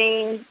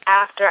hoping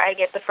after I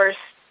get the first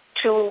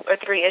 2 or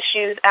 3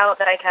 issues out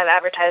that I can have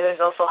advertisers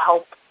also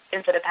help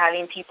instead of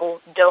having people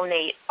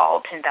donate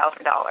all $10,000.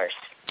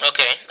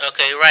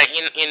 Okay, right.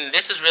 And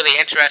this is really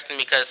interesting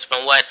because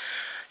from what,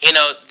 you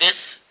know,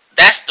 that's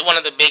one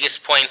of the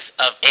biggest points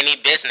of any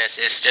business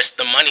is just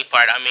the money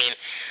part. I mean,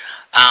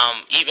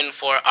 even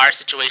for our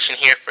situation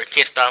here for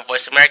Kidstar and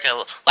Voice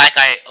America, like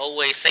I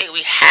always say,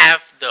 we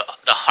have the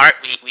heart,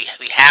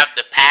 we have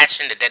the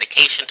passion, the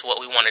dedication to what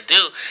we want to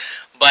do,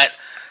 but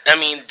I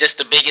mean, just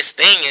the biggest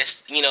thing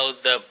is,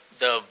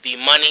 the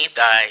money,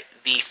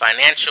 the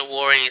financial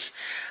worries,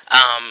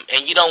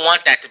 and you don't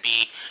want that to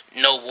be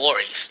no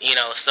worries,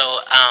 So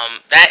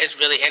that is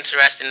really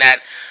interesting.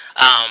 That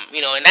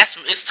and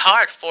it's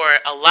hard for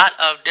a lot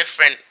of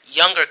different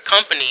younger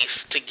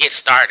companies to get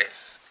started,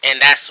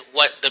 and that's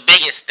what the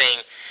biggest thing,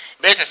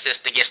 businesses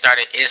to get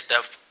started is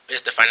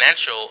the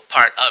financial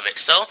part of it.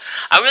 So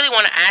I really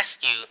want to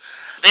ask you.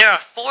 There are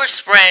 4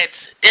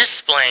 spreads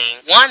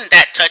displaying one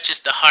that touches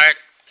the heart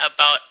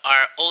about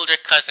our older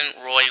cousin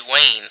Roy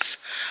Waynes.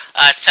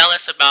 Tell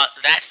us about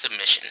that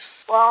submission.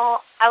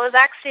 Well, I was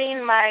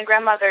asking my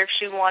grandmother if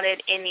she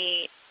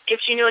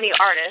knew any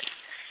artists,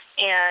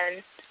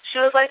 and she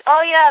was like,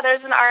 "Oh yeah,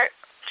 there's an art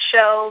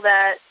show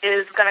that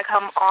is going to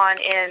come on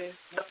in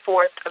the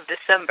 4th of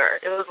December."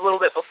 It was a little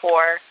bit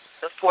before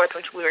the 4th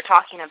when we were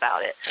talking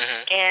about it,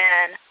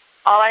 and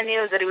all I knew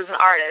is that he was an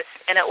artist,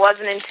 and it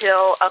wasn't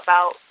until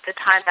about the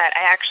time that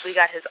I actually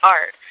got his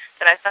art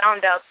that I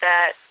found out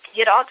that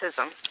he had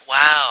autism.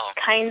 Wow.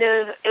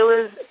 It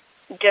was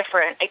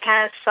different.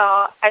 I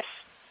saw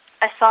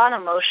an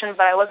emotion,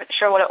 but I wasn't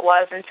sure what it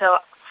was until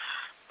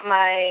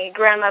my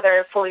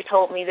grandmother fully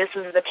told me this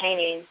is the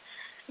painting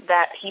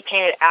that he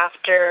painted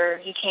after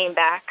he came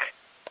back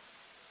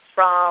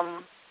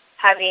from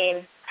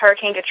having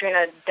Hurricane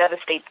Katrina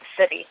devastate the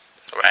city.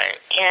 Right.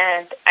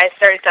 And I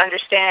started to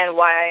understand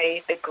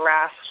why the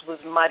grass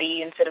was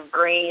muddy instead of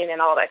green and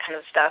all that kind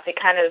of stuff. It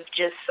kind of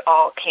just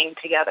all came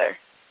together.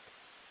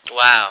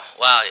 Wow.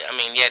 I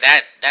mean, yeah,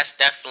 that's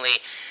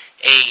definitely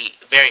a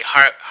very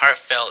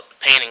heartfelt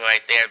painting right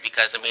there,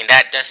 because I mean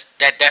that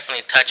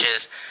definitely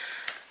touches,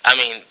 I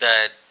mean,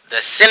 the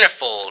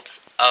centerfold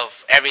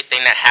of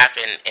everything that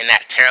happened in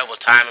that terrible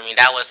time. I mean,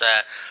 that was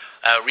a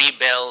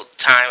rebuild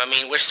time. I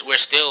mean, we're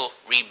still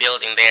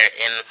rebuilding there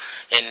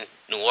in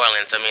New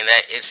Orleans. I mean,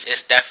 that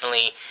it's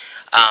definitely,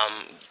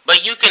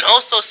 but you can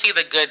also see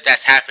the good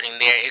that's happening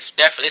there. It's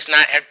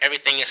not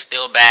everything is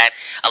still bad.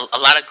 A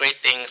lot of great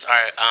things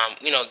are,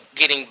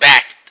 getting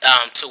back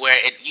to where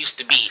it used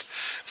to be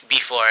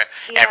before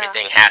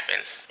everything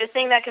happened. The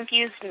thing that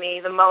confused me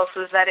the most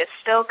was that it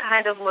still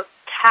kind of looked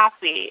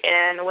happy,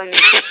 and when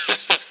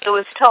I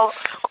was told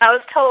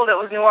it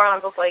was New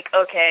Orleans, I was like,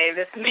 okay,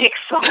 this makes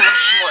so much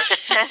more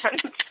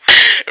sense.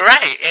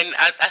 Right, and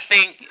I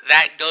think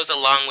that goes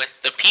along with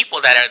the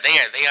people that are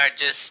there. They are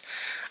just,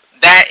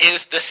 that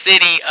is the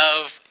city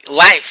of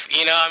life,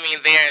 I mean,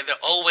 they're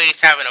always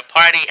having a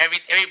party.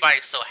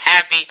 Everybody's so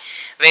happy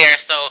there.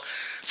 So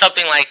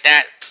something like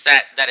that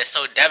is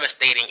so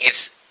devastating.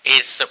 It's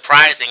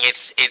surprising.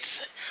 It's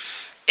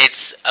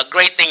a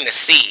great thing to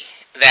see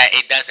that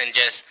it doesn't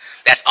just,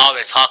 that's all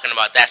they're talking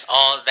about. That's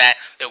all that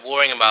they're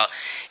worrying about.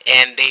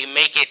 And they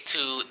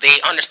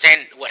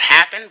understand what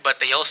happened, but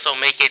they also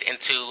make it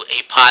into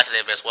a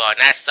positive as well. And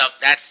that's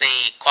a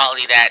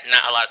quality that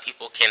not a lot of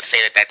people can say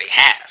that they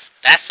have.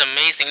 That's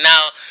amazing.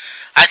 Now,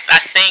 I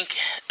think,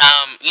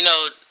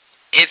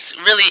 it's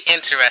really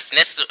interesting.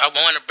 I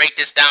want to break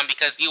this down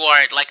because you are,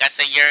 like I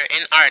said, you're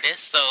an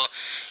artist. So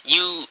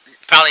you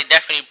probably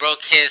definitely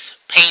broke his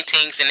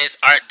paintings and his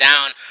art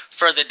down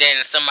further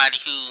than somebody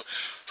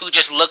who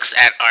just looks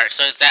at art.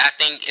 So is that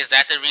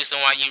the reason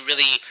why you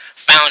really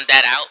found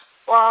that out?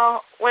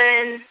 Well,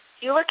 when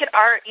you look at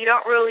art,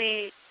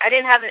 I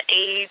didn't have an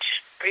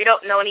age, or you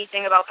don't know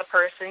anything about the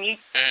person. You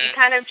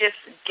kind of just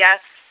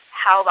guess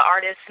how the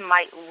artist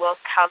might look,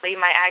 how they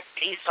might act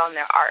based on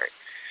their art.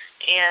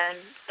 And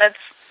that's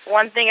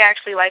one thing I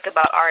actually like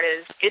about art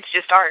is it's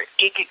just art.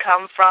 It could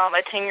come from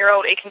a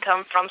 10-year-old. It can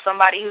come from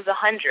somebody who's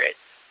 100.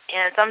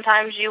 And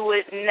sometimes you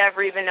would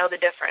never even know the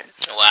difference.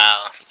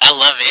 Wow. I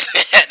love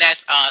it.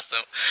 That's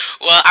awesome.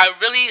 Well, I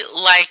really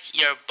like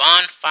your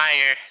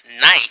bonfire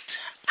night.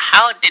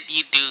 How did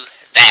you do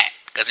that?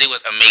 Because it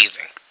was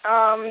amazing.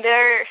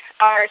 There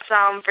are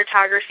some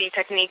photography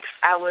techniques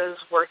I was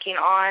working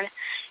on,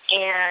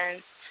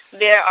 and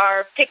there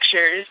are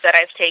pictures that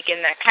I've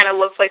taken that kind of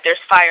look like there's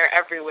fire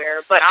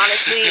everywhere, but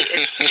honestly,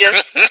 it's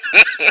just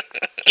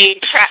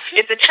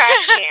it's a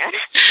trash can.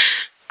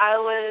 I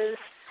was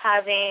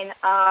having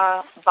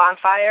a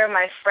bonfire.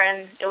 My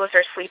friend, it was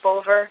her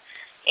sleepover,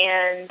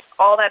 and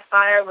all that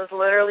fire was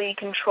literally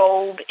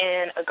controlled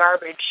in a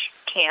garbage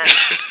can.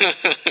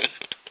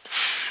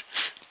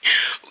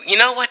 You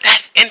know what?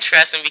 That's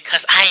interesting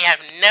because I have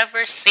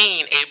never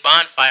seen a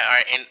bonfire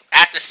art, and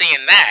after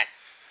seeing that,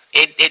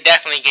 it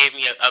definitely gave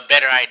me a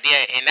better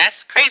idea. And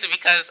that's crazy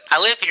because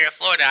I live here in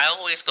Florida. I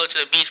always go to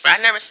the beach, but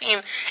I've never seen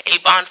a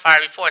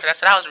bonfire before.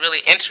 So that was really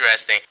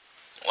interesting.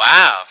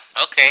 Wow.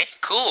 Okay.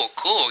 Cool.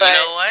 But, you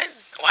know what?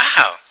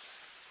 Wow.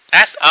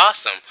 That's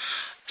awesome.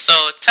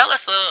 So tell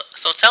us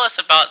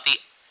about the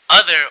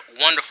other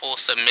wonderful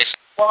submission.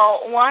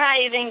 Well, one I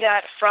even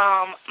got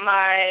from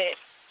my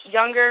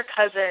younger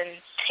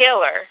cousin,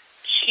 Taylor.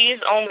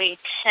 She's only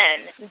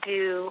 10,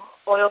 do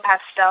oil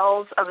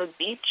pastels of a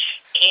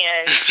beach,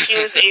 and she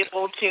was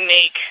able to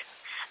make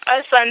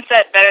a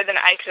sunset better than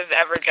I could have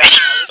ever done.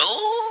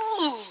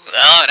 Ooh,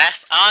 oh,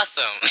 that's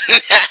awesome.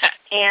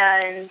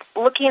 And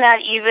looking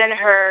at even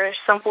her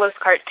simplest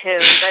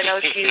cartoons, I know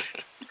she's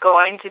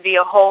going to be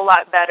a whole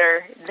lot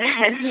better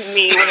than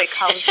me when it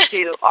comes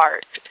to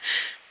art.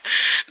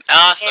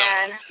 Awesome.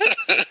 And,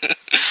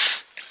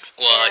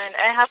 well, and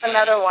I have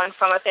another one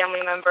from a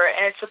family member,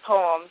 and it's a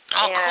poem.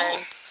 Oh, and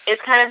cool.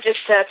 It's kind of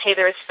just to pay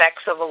the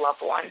respects of a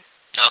loved one.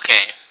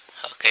 Okay.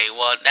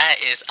 Well, that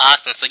is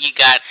awesome. So you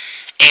got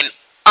an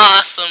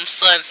awesome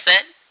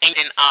sunset and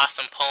an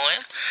awesome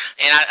poem,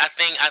 and I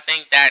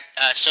think that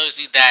shows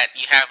you that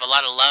you have a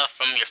lot of love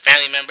from your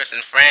family members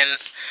and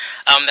friends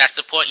that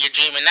support your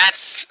dream, and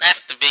that's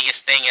the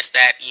biggest thing, is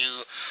that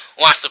you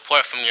want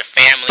support from your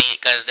family,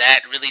 because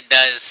that really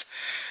does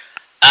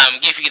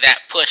give you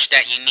that push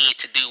that you need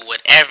to do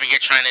whatever you're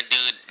trying to do,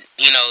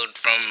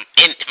 from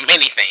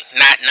anything,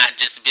 not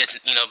just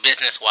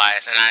business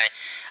wise. And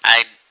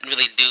I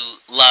really do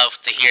love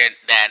to hear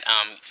that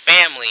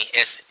family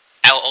is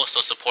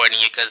also supporting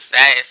you, because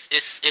that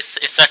is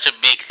such a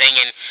big thing,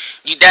 and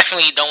you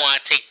definitely don't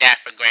want to take that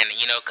for granted,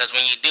 because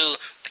when you do,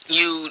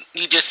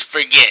 you just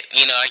forget,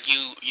 you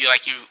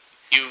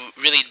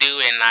really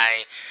do. And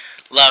I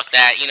love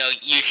that,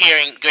 you're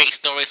hearing great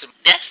stories.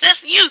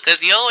 That's you,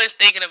 because you're always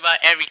thinking about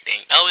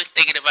everything, always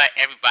thinking about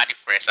everybody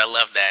first. I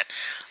love that.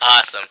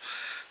 Awesome.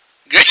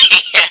 Great.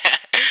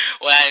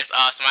 Well, that is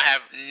awesome. I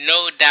have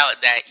no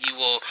doubt that you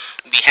will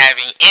be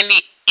having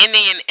any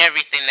and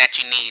everything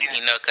that you need,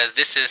 because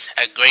this is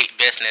a great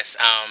business,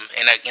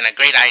 and a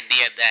great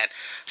idea that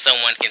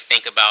someone can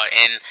think about.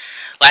 And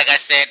like I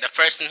said, the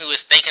person who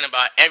is thinking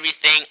about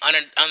everything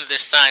under the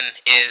sun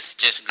is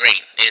just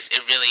great.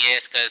 It really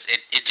is, because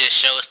it just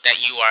shows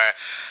that you are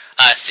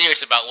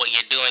serious about what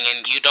you're doing,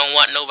 and you don't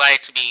want nobody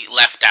to be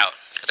left out.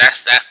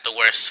 Because that's the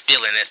worst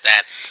feeling, is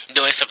that you're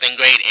doing something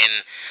great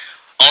and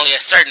only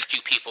a certain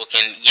few people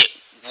can get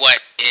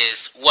what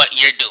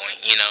you're doing.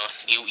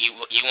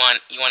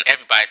 You want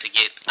everybody to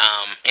get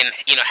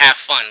and have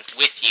fun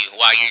with you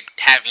while you're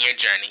having your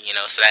journey.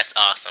 So that's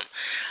awesome.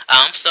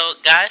 So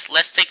guys,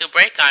 let's take a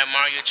break. I'm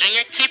Mario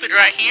Jr. Keep it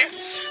right here.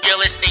 You're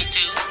listening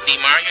to the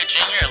Mario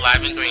Jr.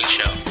 Live and Green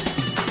Show.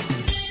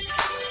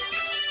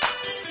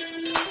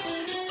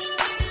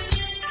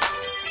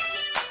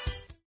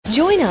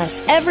 Join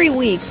us every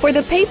week for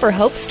the Paper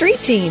Hope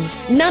Street Team.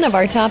 None of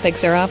our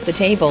topics are off the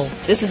table.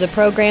 This is a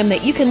program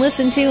that you can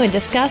listen to and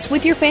discuss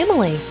with your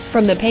family.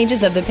 From the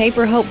pages of the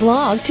Paper Hope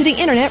blog to the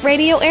internet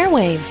radio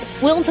airwaves,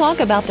 we'll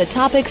talk about the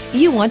topics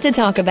you want to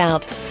talk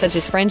about, such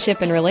as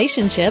friendship and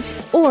relationships,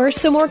 or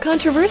some more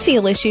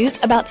controversial issues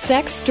about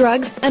sex,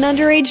 drugs, and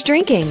underage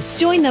drinking.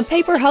 Join the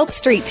Paper Hope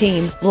Street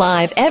Team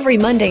live every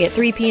Monday at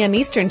 3 p.m.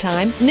 Eastern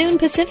Time, noon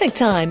Pacific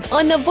Time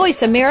on the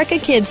Voice America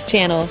Kids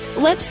channel.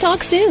 Let's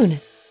talk soon.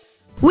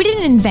 We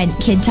didn't invent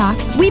Kid Talk,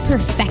 we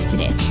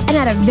perfected it, and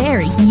at a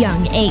very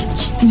young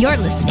age. You're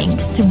listening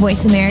to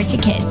Voice America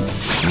Kids.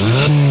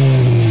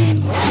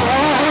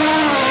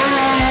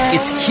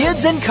 It's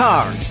Kids and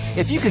Cars.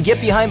 If you could get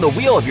behind the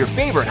wheel of your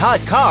favorite hot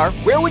car,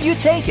 where would you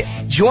take it?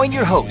 Join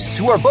your hosts,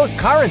 who are both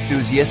car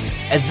enthusiasts,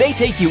 as they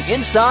take you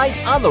inside,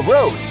 on the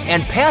road,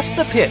 and past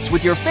the pits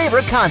with your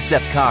favorite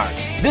concept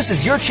cars. This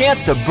is your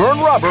chance to burn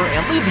rubber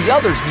and leave the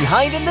others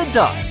behind in the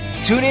dust.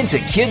 Tune in to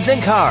Kids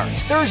and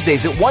Cars,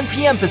 Thursdays at 1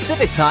 p.m.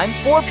 Pacific Time,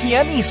 4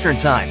 p.m. Eastern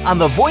Time, on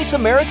the Voice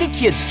America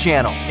Kids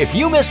channel. If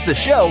you missed the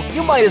show,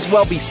 you might as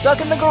well be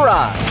stuck in the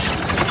garage.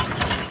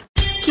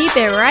 Keep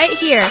it right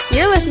here.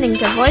 You're listening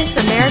to Voice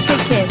America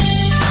Kids.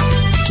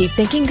 Keep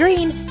thinking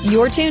green.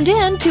 You're tuned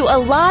in to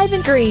Alive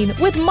and Green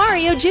with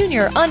Mario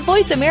Jr. on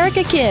Voice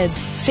America Kids,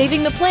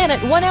 saving the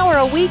planet 1 hour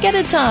a week at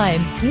a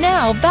time.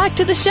 Now, back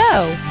to the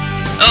show.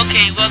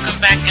 Okay, welcome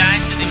back,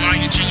 guys, to the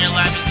Mario Jr.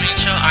 Live and Green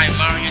Show. I'm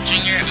Mario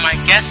Jr. My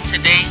guest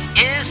today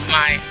is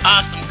my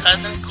awesome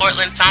cousin,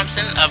 Courtland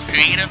Thompson of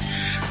Creative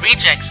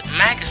Rejects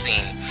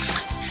Magazine.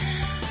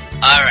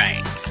 All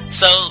right.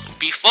 So,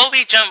 before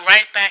we jump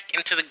right back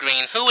into the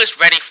green, who is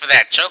ready for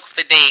that joke of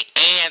the day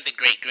and the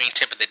great green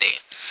tip of the day?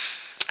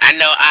 I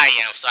know I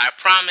am, so I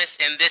promise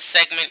in this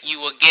segment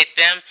you will get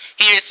them.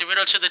 Here is the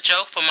riddle to the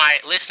joke for my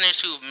listeners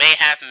who may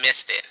have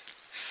missed it.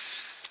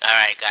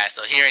 Alright guys,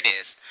 so here it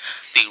is.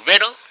 The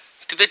riddle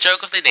to the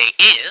joke of the day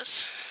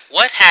is,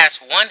 what has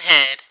 1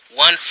 head,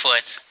 1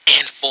 foot,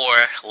 and 4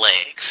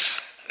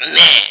 legs?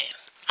 Man,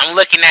 I'm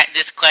looking at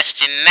this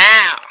question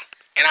now,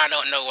 and I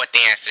don't know what the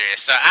answer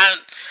is. So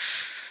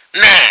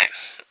man,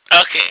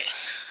 okay.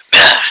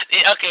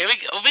 Okay,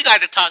 we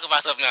got to talk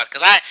about something else,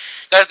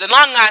 because the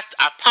longer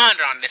I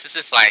ponder on this, it's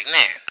just like,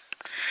 man.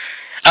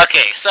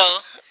 Okay,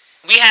 so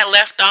we had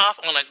left off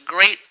on a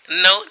great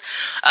note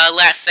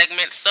last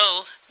segment,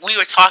 so we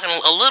were talking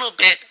a little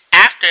bit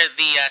after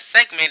the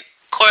segment.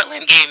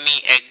 Courtland gave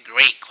me a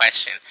great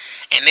question,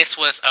 and this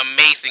was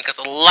amazing because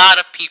a lot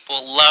of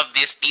people love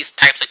these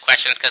types of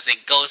questions because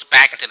it goes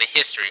back into the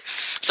history.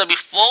 So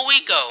before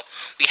we go,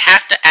 we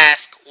have to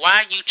ask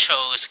why you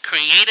chose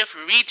Creative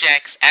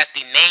Rejects as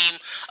the name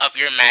of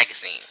your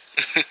magazine.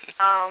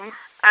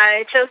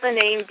 I chose the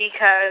name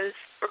because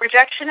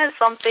Rejection is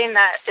something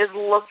that is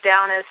looked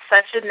down as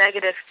such a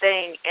negative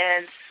thing,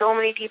 and so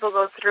many people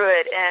go through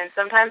it, and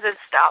sometimes it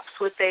stops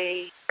what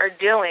they are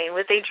doing,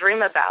 what they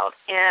dream about,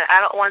 and I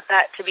don't want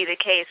that to be the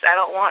case. I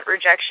don't want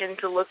rejection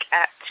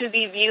to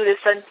be viewed as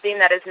something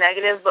that is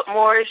negative, but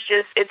more it's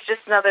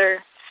just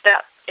another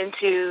step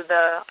into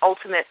the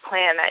ultimate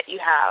plan that you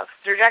have.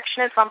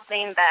 Rejection is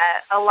something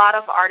that a lot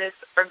of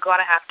artists are going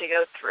to have to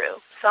go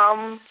through.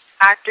 Some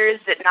actors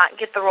did not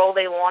get the role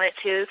they wanted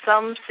to.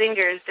 Some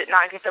singers did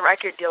not get the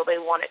record deal they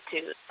wanted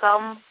to.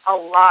 A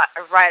lot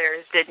of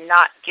writers did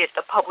not get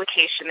the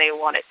publication they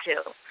wanted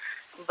to.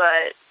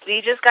 But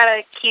you just got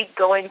to keep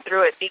going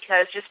through it,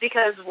 because just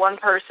because one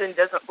person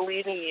doesn't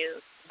believe in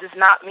you does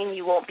not mean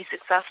you won't be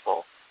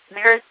successful.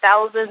 There are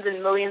thousands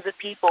and millions of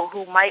people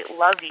who might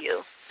love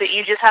you, but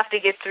you just have to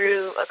get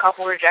through a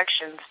couple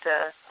rejections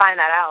to find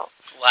that out.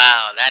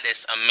 Wow, that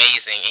is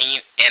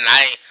amazing. And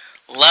I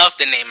love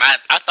the name.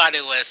 I thought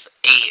it was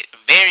a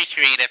very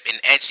creative and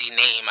edgy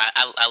name.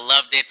 I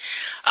loved it.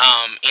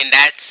 And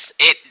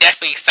it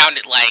definitely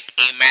sounded like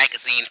a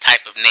magazine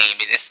type of name.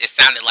 It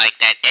sounded like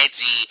that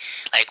edgy,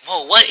 like,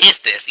 whoa, what is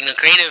this?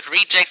 Creative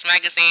Rejects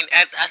magazine.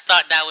 I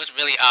thought that was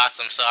really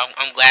awesome. So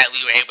I'm glad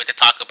we were able to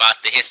talk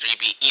about the history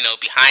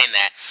behind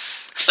that.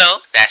 So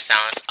that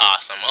sounds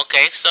awesome.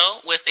 Okay, so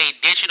with a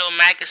digital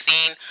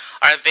magazine,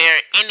 are there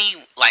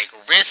any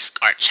risks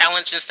or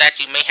challenges that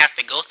you may have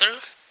to go through?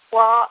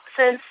 Well,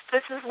 since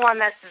this is one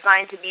that's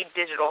designed to be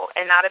digital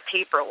and not a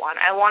paper one,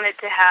 I wanted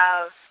to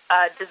have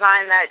a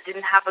design that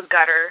didn't have a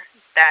gutter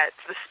that's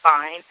the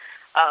spine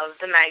of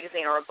the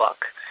magazine or a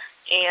book.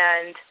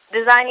 And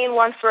designing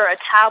one for a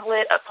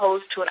tablet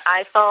opposed to an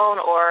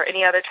iPhone or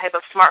any other type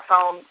of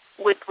smartphone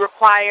would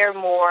require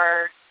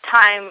more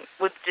time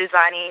with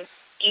designing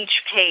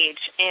each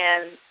page,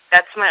 and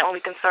that's my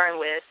only concern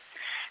with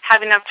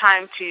having enough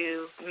time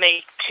to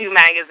make 2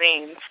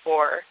 magazines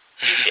for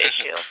each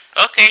issue.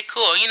 Okay,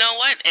 cool. You know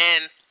what?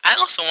 And I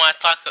also want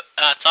to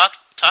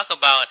talk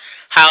about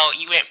how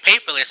you went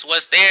paperless.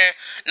 Was there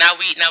now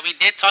we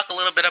did talk a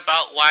little bit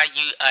about why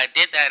you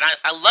did that. And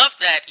I love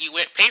that you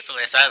went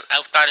paperless.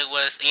 I thought it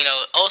was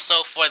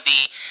also for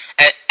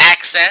the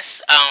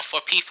access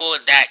for people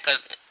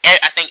because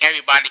I think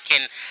everybody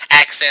can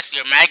access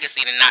your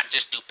magazine and not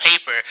just do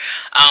paper.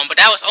 But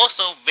that was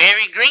also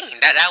very green.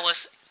 That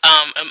was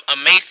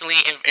amazingly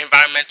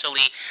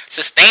environmentally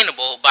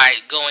sustainable by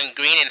going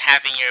green and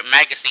having your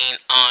magazine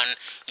on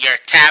your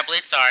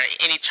tablets or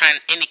any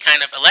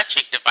kind of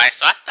electric device.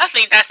 So I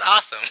think that's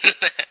awesome.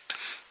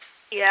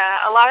 Yeah,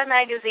 a lot of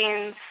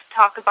magazines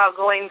talk about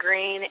going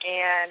green,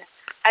 and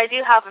I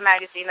do have a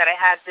magazine that I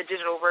had the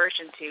digital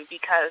version to,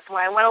 because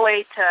when I went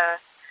away to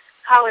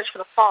college for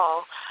the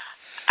fall,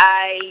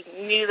 I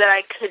knew that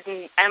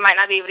I might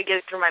not be able to get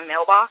it through my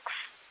mailbox.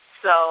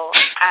 So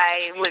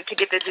I went to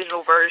get the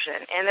digital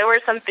version. And there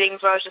were some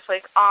things where I was just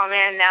like, oh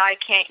man, now I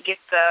can't get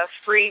the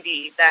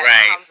freebie that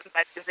comes with the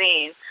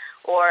magazine.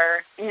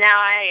 Or now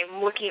I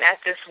am looking at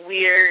this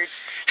weird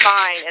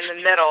spine in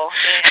the middle,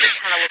 and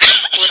it kind of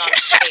looks like wood on a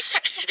stake.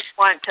 I just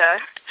want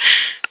to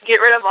get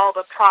rid of all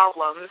the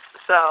problems.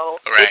 So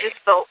it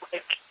just felt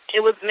like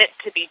it was meant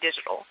to be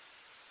digital.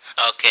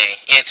 Okay,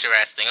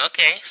 interesting.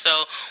 Okay,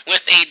 so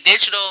with a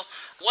digital,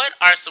 what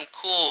are some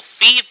cool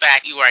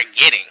feedback you are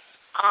getting?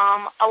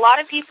 A lot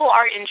of people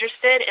are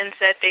interested and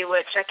said they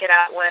would check it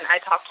out when I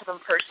talk to them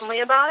personally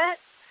about it.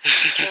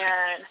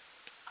 And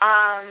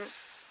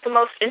the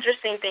most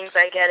interesting things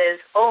I get is,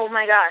 oh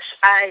my gosh,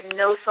 I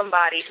know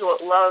somebody who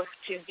would love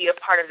to be a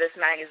part of this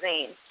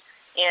magazine.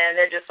 And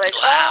they're just like,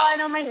 oh, I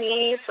know my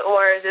niece,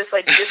 or this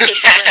distant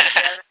friend that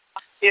I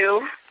talk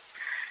to.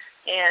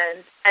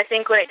 And I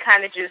think when it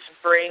kind of just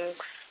brings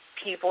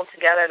people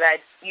together that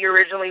you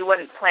originally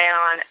wouldn't plan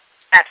on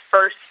at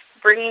first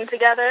bringing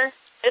together,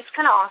 it's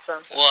kind of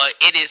awesome. Well,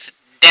 it is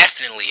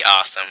definitely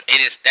awesome. It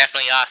is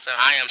definitely awesome.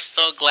 I am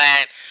so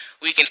glad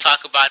we can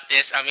talk about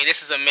this. I mean,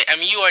 this is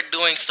you are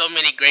doing so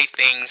many great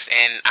things,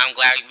 and I'm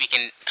glad we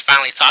can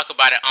finally talk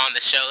about it on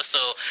the show.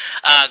 So,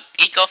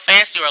 Eco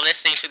fans, you are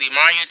listening to the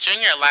Mario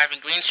Jr. Live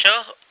and Green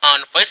Show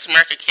on Voice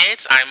America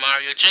Kids. I'm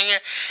Mario Jr.,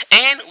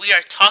 and we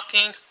are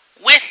talking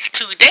with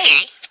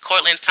today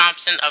Courtland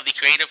Thompson of the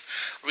Creative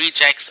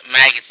Rejects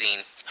magazine.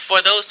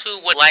 For those who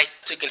would like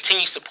to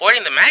continue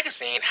supporting the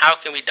magazine, how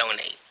can we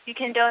donate? You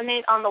can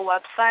donate on the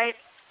website.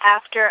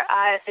 After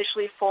I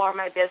officially form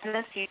my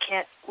business,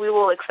 we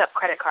will accept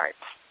credit cards.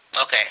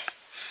 Okay.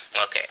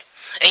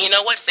 And you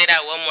know what? Say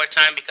that one more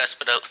time, because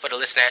for the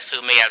listeners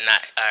who may have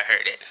not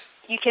heard it.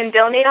 You can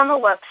donate on the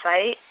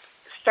website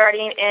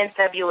starting in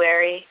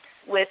February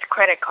with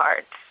credit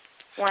cards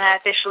when I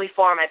officially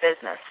form my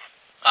business.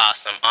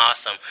 Awesome.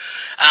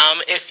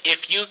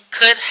 If you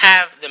could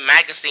have the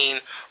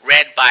magazine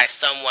read by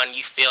someone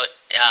you feel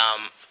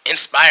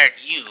inspired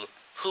you,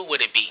 who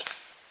would it be?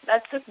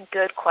 That's a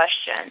good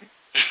question.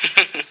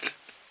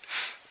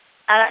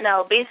 I don't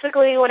know.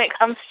 Basically, when it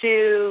comes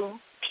to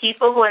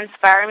people who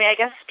inspire me, I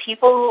guess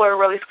people who are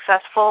really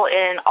successful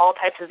in all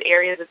types of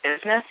areas of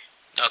business.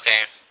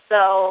 Okay.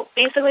 So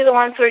basically the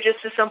ones who are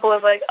just as simple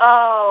as like,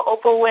 oh,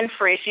 Oprah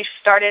Winfrey, she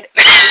started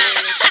doing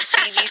a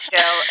TV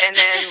show and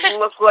then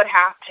look what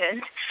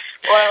happened.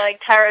 Or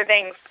like Tyra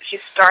Banks, she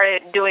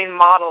started doing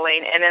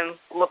modeling and then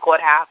look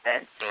what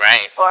happened.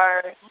 Right.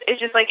 Or it's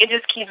just like, it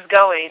just keeps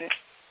going.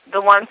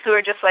 The ones who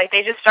are just like,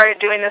 they just started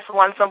doing this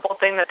one simple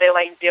thing that they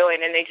like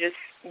doing and they just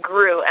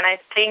grew. And I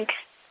think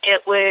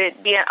it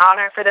would be an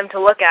honor for them to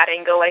look at it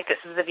and go like, this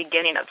is the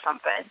beginning of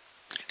something.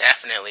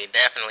 Definitely.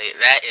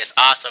 That is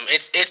awesome.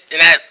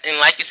 And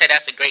like you said,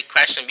 that's a great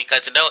question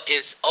because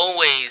it's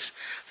always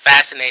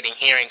fascinating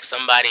hearing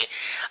somebody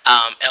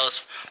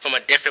else from a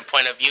different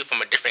point of view,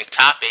 from a different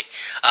topic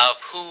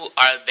of who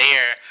are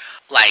their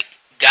like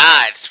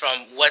gods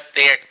from what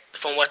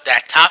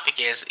that topic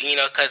is. You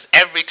know, because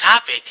every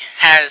topic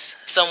has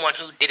someone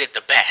who did it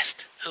the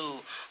best,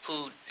 who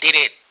did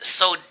it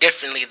so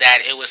differently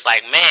that it was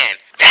like, man,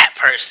 that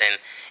person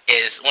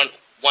is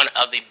one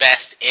of the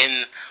best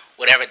in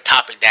whatever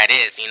topic that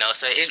is, you know.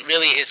 So it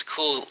really is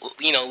cool,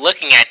 you know,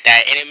 looking at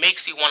that, and it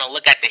makes you want to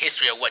look at the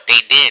history of what they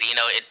did. You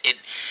know,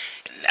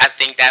 I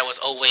think that was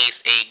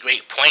always a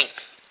great point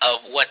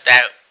of what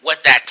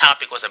that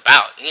topic was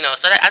about. You know,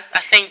 so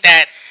I think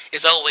that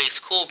is always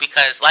cool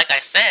because, like I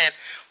said,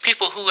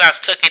 people who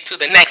have took it to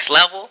the next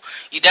level,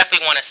 you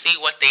definitely want to see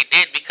what they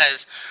did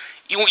because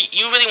you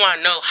really want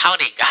to know how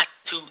they got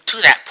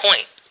to that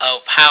point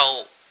of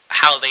how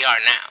they are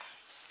now.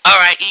 All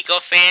right, Ego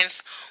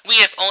fans. We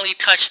have only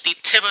touched the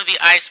tip of the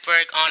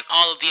iceberg on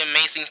all of the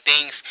amazing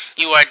things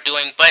you are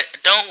doing, but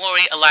don't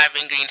worry, Alive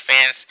and Green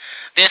fans.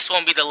 This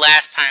won't be the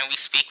last time we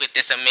speak with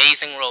this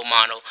amazing role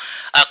model.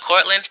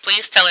 Courtland,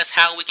 please tell us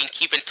how we can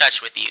keep in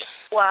touch with you.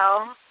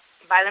 Well,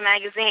 by the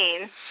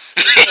magazine.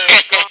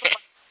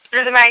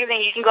 Through the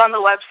magazine, you can go on the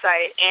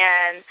website,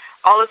 and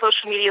all the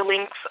social media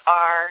links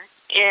are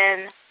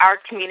in our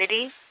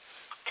community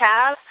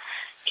tab,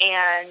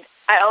 and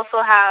I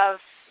also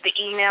have the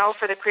email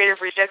for the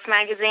Creative Rejects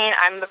magazine.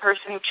 I'm the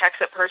person who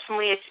checks it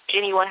personally if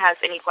anyone has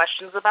any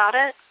questions about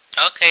it.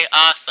 Okay,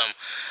 awesome.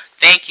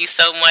 Thank you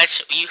so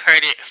much. You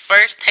heard it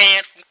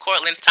firsthand from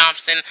Courtland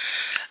Thompson.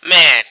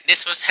 Man,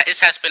 this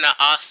has been an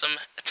awesome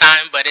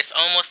time, but it's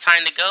almost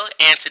time to go.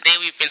 And today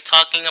we've been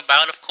talking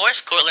about, of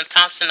course, Courtland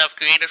Thompson of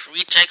Creative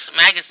Rejects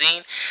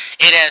magazine.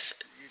 It has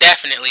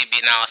definitely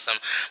been awesome.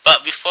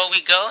 But before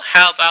we go,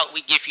 how about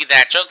we give you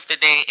that joke of the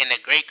day and the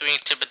great green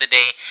tip of the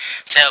day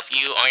to help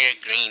you on your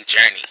green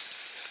journey.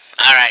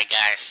 Alright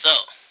guys, so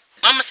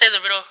I'm going to say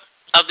the riddle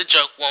of the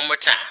joke one more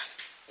time.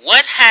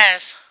 What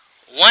has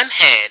one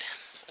head,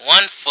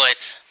 1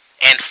 foot,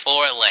 and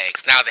 4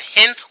 legs? Now the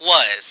hint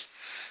was,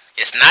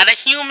 it's not a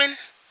human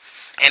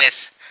and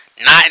it's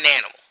not an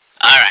animal.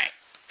 Alright,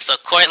 so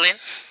Courtland,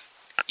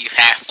 you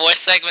have 4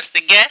 segments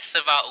to guess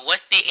about what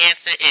the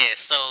answer is.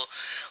 So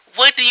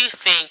what do you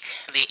think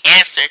the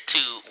answer to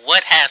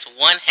what has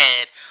 1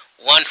 head,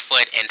 1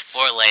 foot, and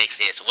 4 legs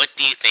is? What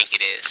do you think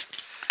it is?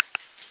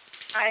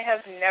 I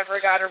have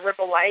never got a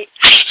riddle right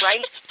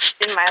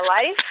in my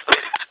life.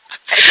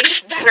 I think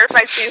it's better if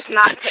I choose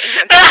not to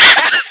answer.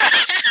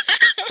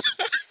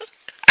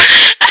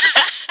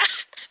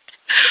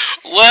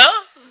 Well,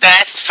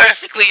 that's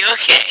perfectly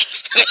okay.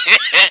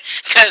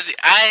 Because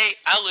I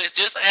was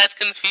just as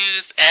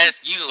confused as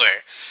you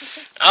were.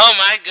 Oh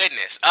my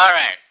goodness.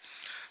 Alright.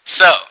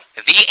 So,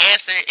 the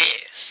answer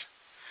is,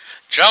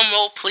 drum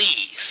roll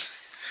please,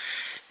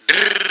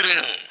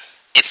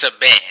 it's a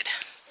bed.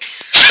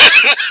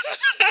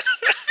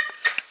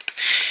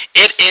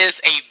 It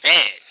is a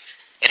bed.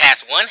 It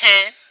has 1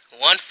 head,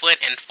 1 foot,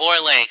 and 4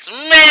 legs.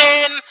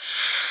 Man,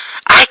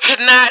 I could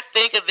not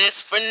think of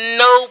this for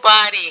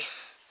nobody.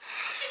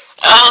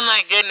 Oh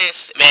my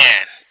goodness.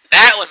 Man,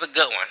 that was a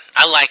good one.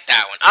 I like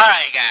that one.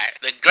 Alright guys,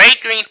 the great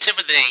green tip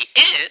of the day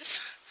is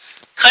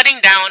cutting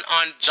down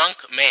on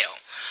junk mail.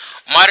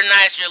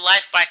 Modernize your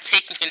life by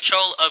taking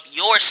control of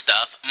your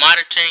stuff.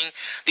 Monitoring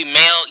the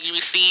mail you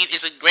receive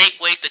is a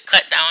great way to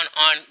cut down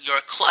on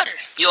your clutter.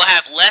 You'll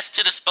have less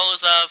to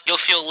dispose of, you'll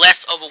feel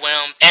less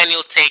overwhelmed, and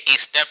you'll take a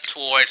step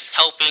towards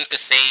helping to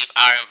save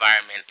our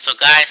environment. So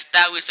guys,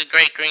 that was a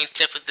great green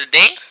tip of the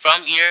day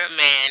from your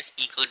man,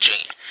 Eco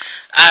Jr.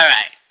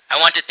 Alright. I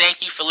want to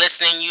thank you for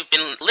listening. You've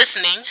been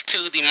listening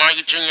to the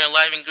Mario Jr.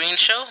 Live and Green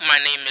Show. My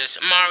name is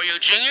Mario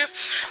Jr.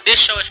 This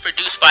show is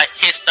produced by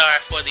Kidstar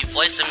for the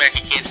Voice America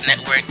Kids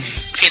Network.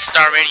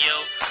 Kidstar Radio,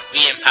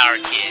 we empower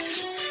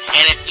kids.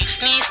 And if you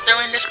sneeze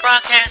during this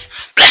broadcast,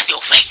 bless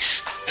your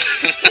face.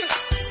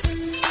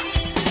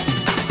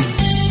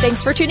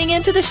 Thanks for tuning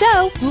in to the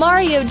show.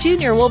 Mario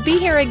Jr. will be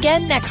here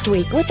again next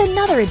week with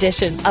another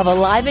edition of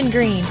Alive and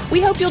Green.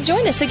 We hope you'll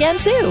join us again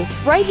too,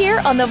 right here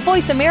on the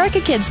Voice America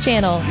Kids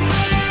channel.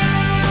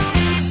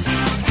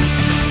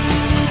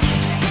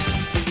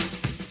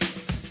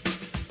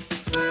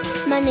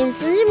 My name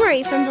is Lindsay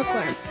Marie from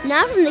Bookworm.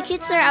 Now from the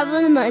Kidstar Album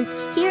of the Month,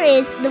 here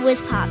is the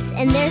Whiz Pops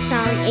and their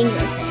song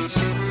Anglerfish.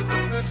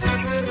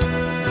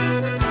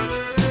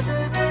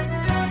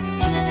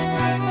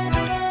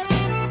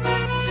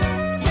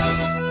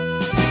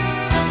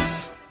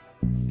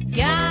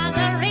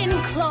 Gather in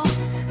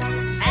close,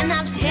 and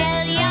I'll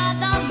tell ya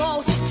the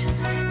most.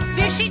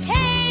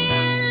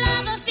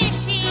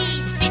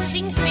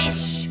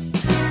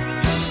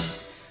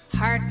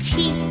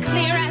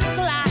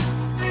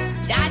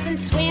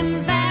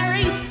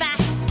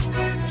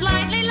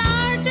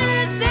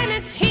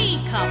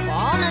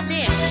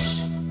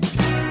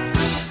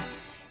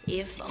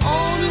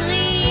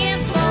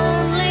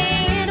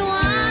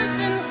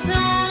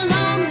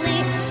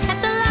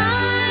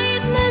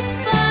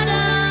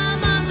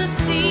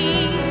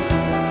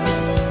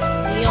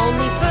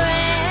 only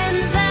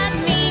friends that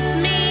meet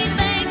me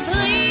beg,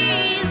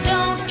 please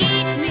don't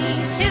eat me.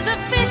 'Tis a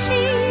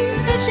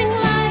fishing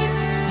life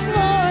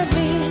for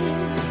me.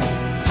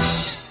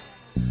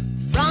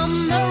 From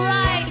the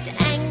right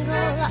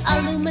angle, a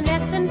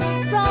luminescent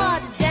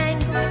rod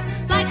dangles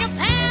like a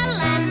pale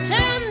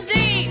lantern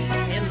deep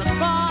in the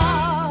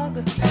fog.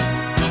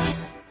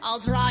 I'll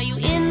draw you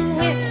in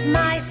with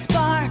my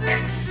spark,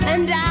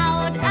 and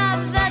out of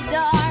the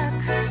dark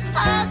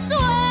I'll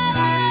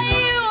swallow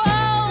you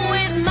whole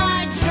with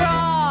my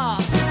draw.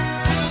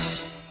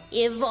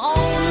 If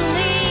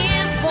only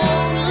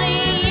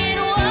it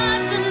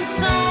wasn't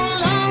so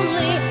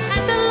lonely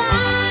at the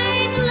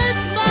lightless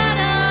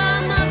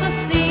bottom of the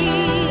sea.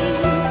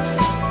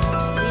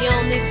 The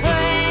only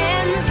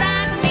friends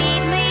that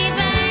meet me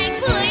beg,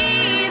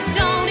 please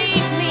don't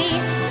eat me.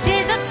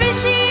 'Tis a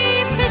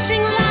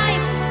fishing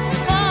life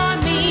for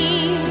me.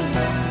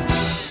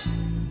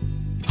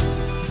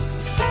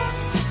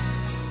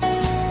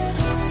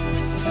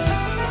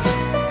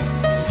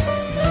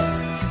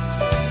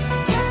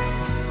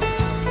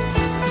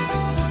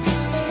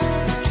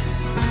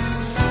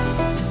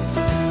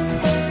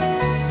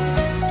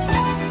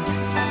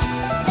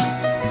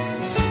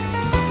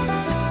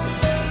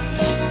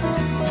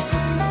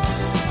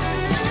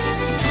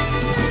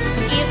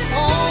 If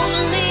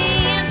only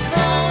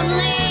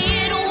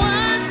it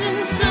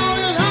wasn't so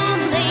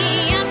lonely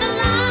at the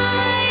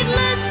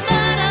lightless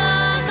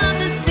bottom of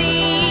the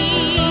sea.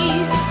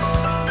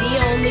 The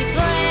only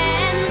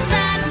friends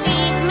that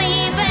meet me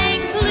beg,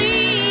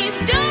 please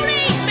don't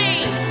eat me.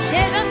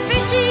 'Tis a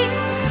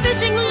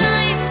fishing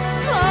life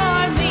for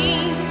me.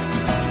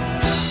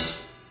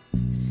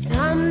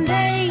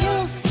 Someday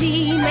you'll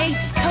see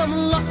mates come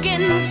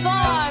looking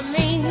for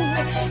me.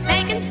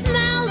 They can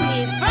smell me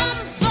from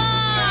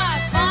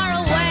far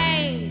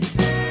away.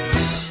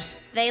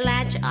 They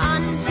latch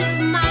onto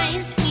my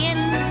skin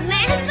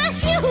and the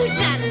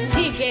fusion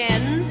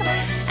begins.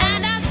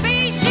 And our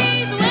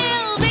species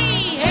will be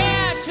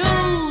here to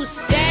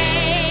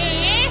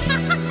stay.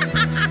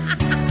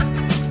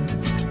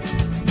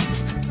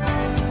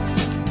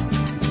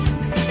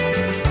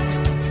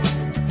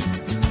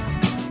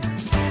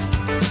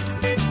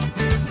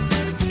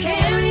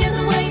 Carrying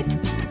the weight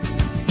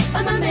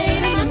of my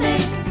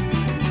mate,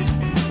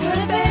 what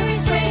a very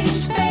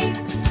strange fate.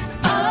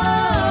 Oh,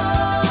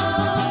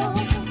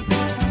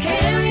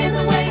 carrying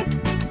the weight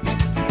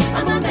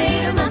of my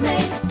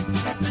mate,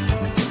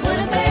 what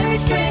a very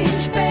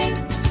strange fate.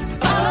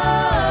 Oh,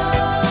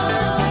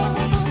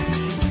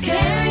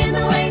 carrying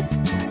the weight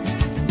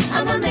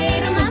of my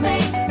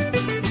mate,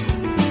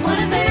 what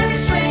a very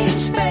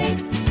strange fate.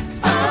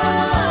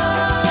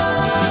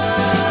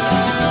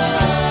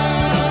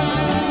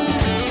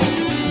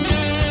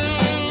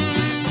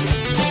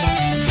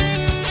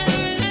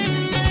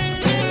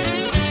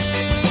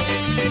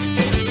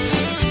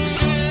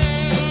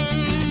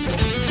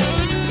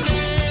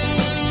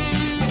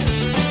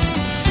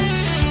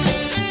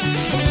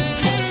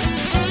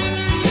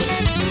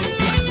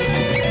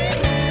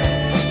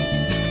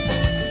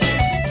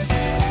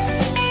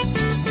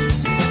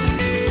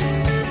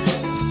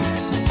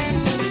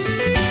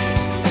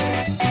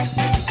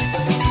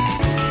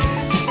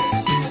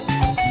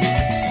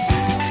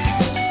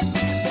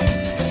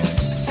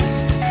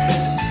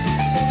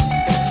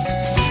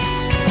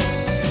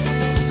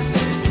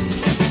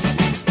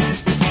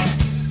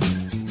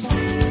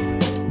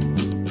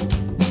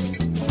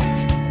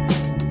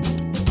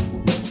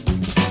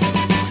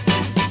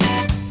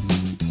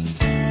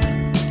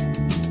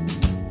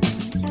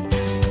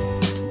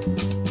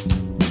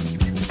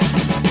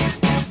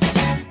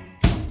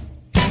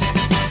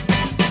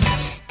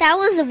 That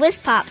was the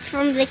Wisp Pops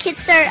from the Kid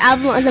Star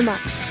album of the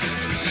month.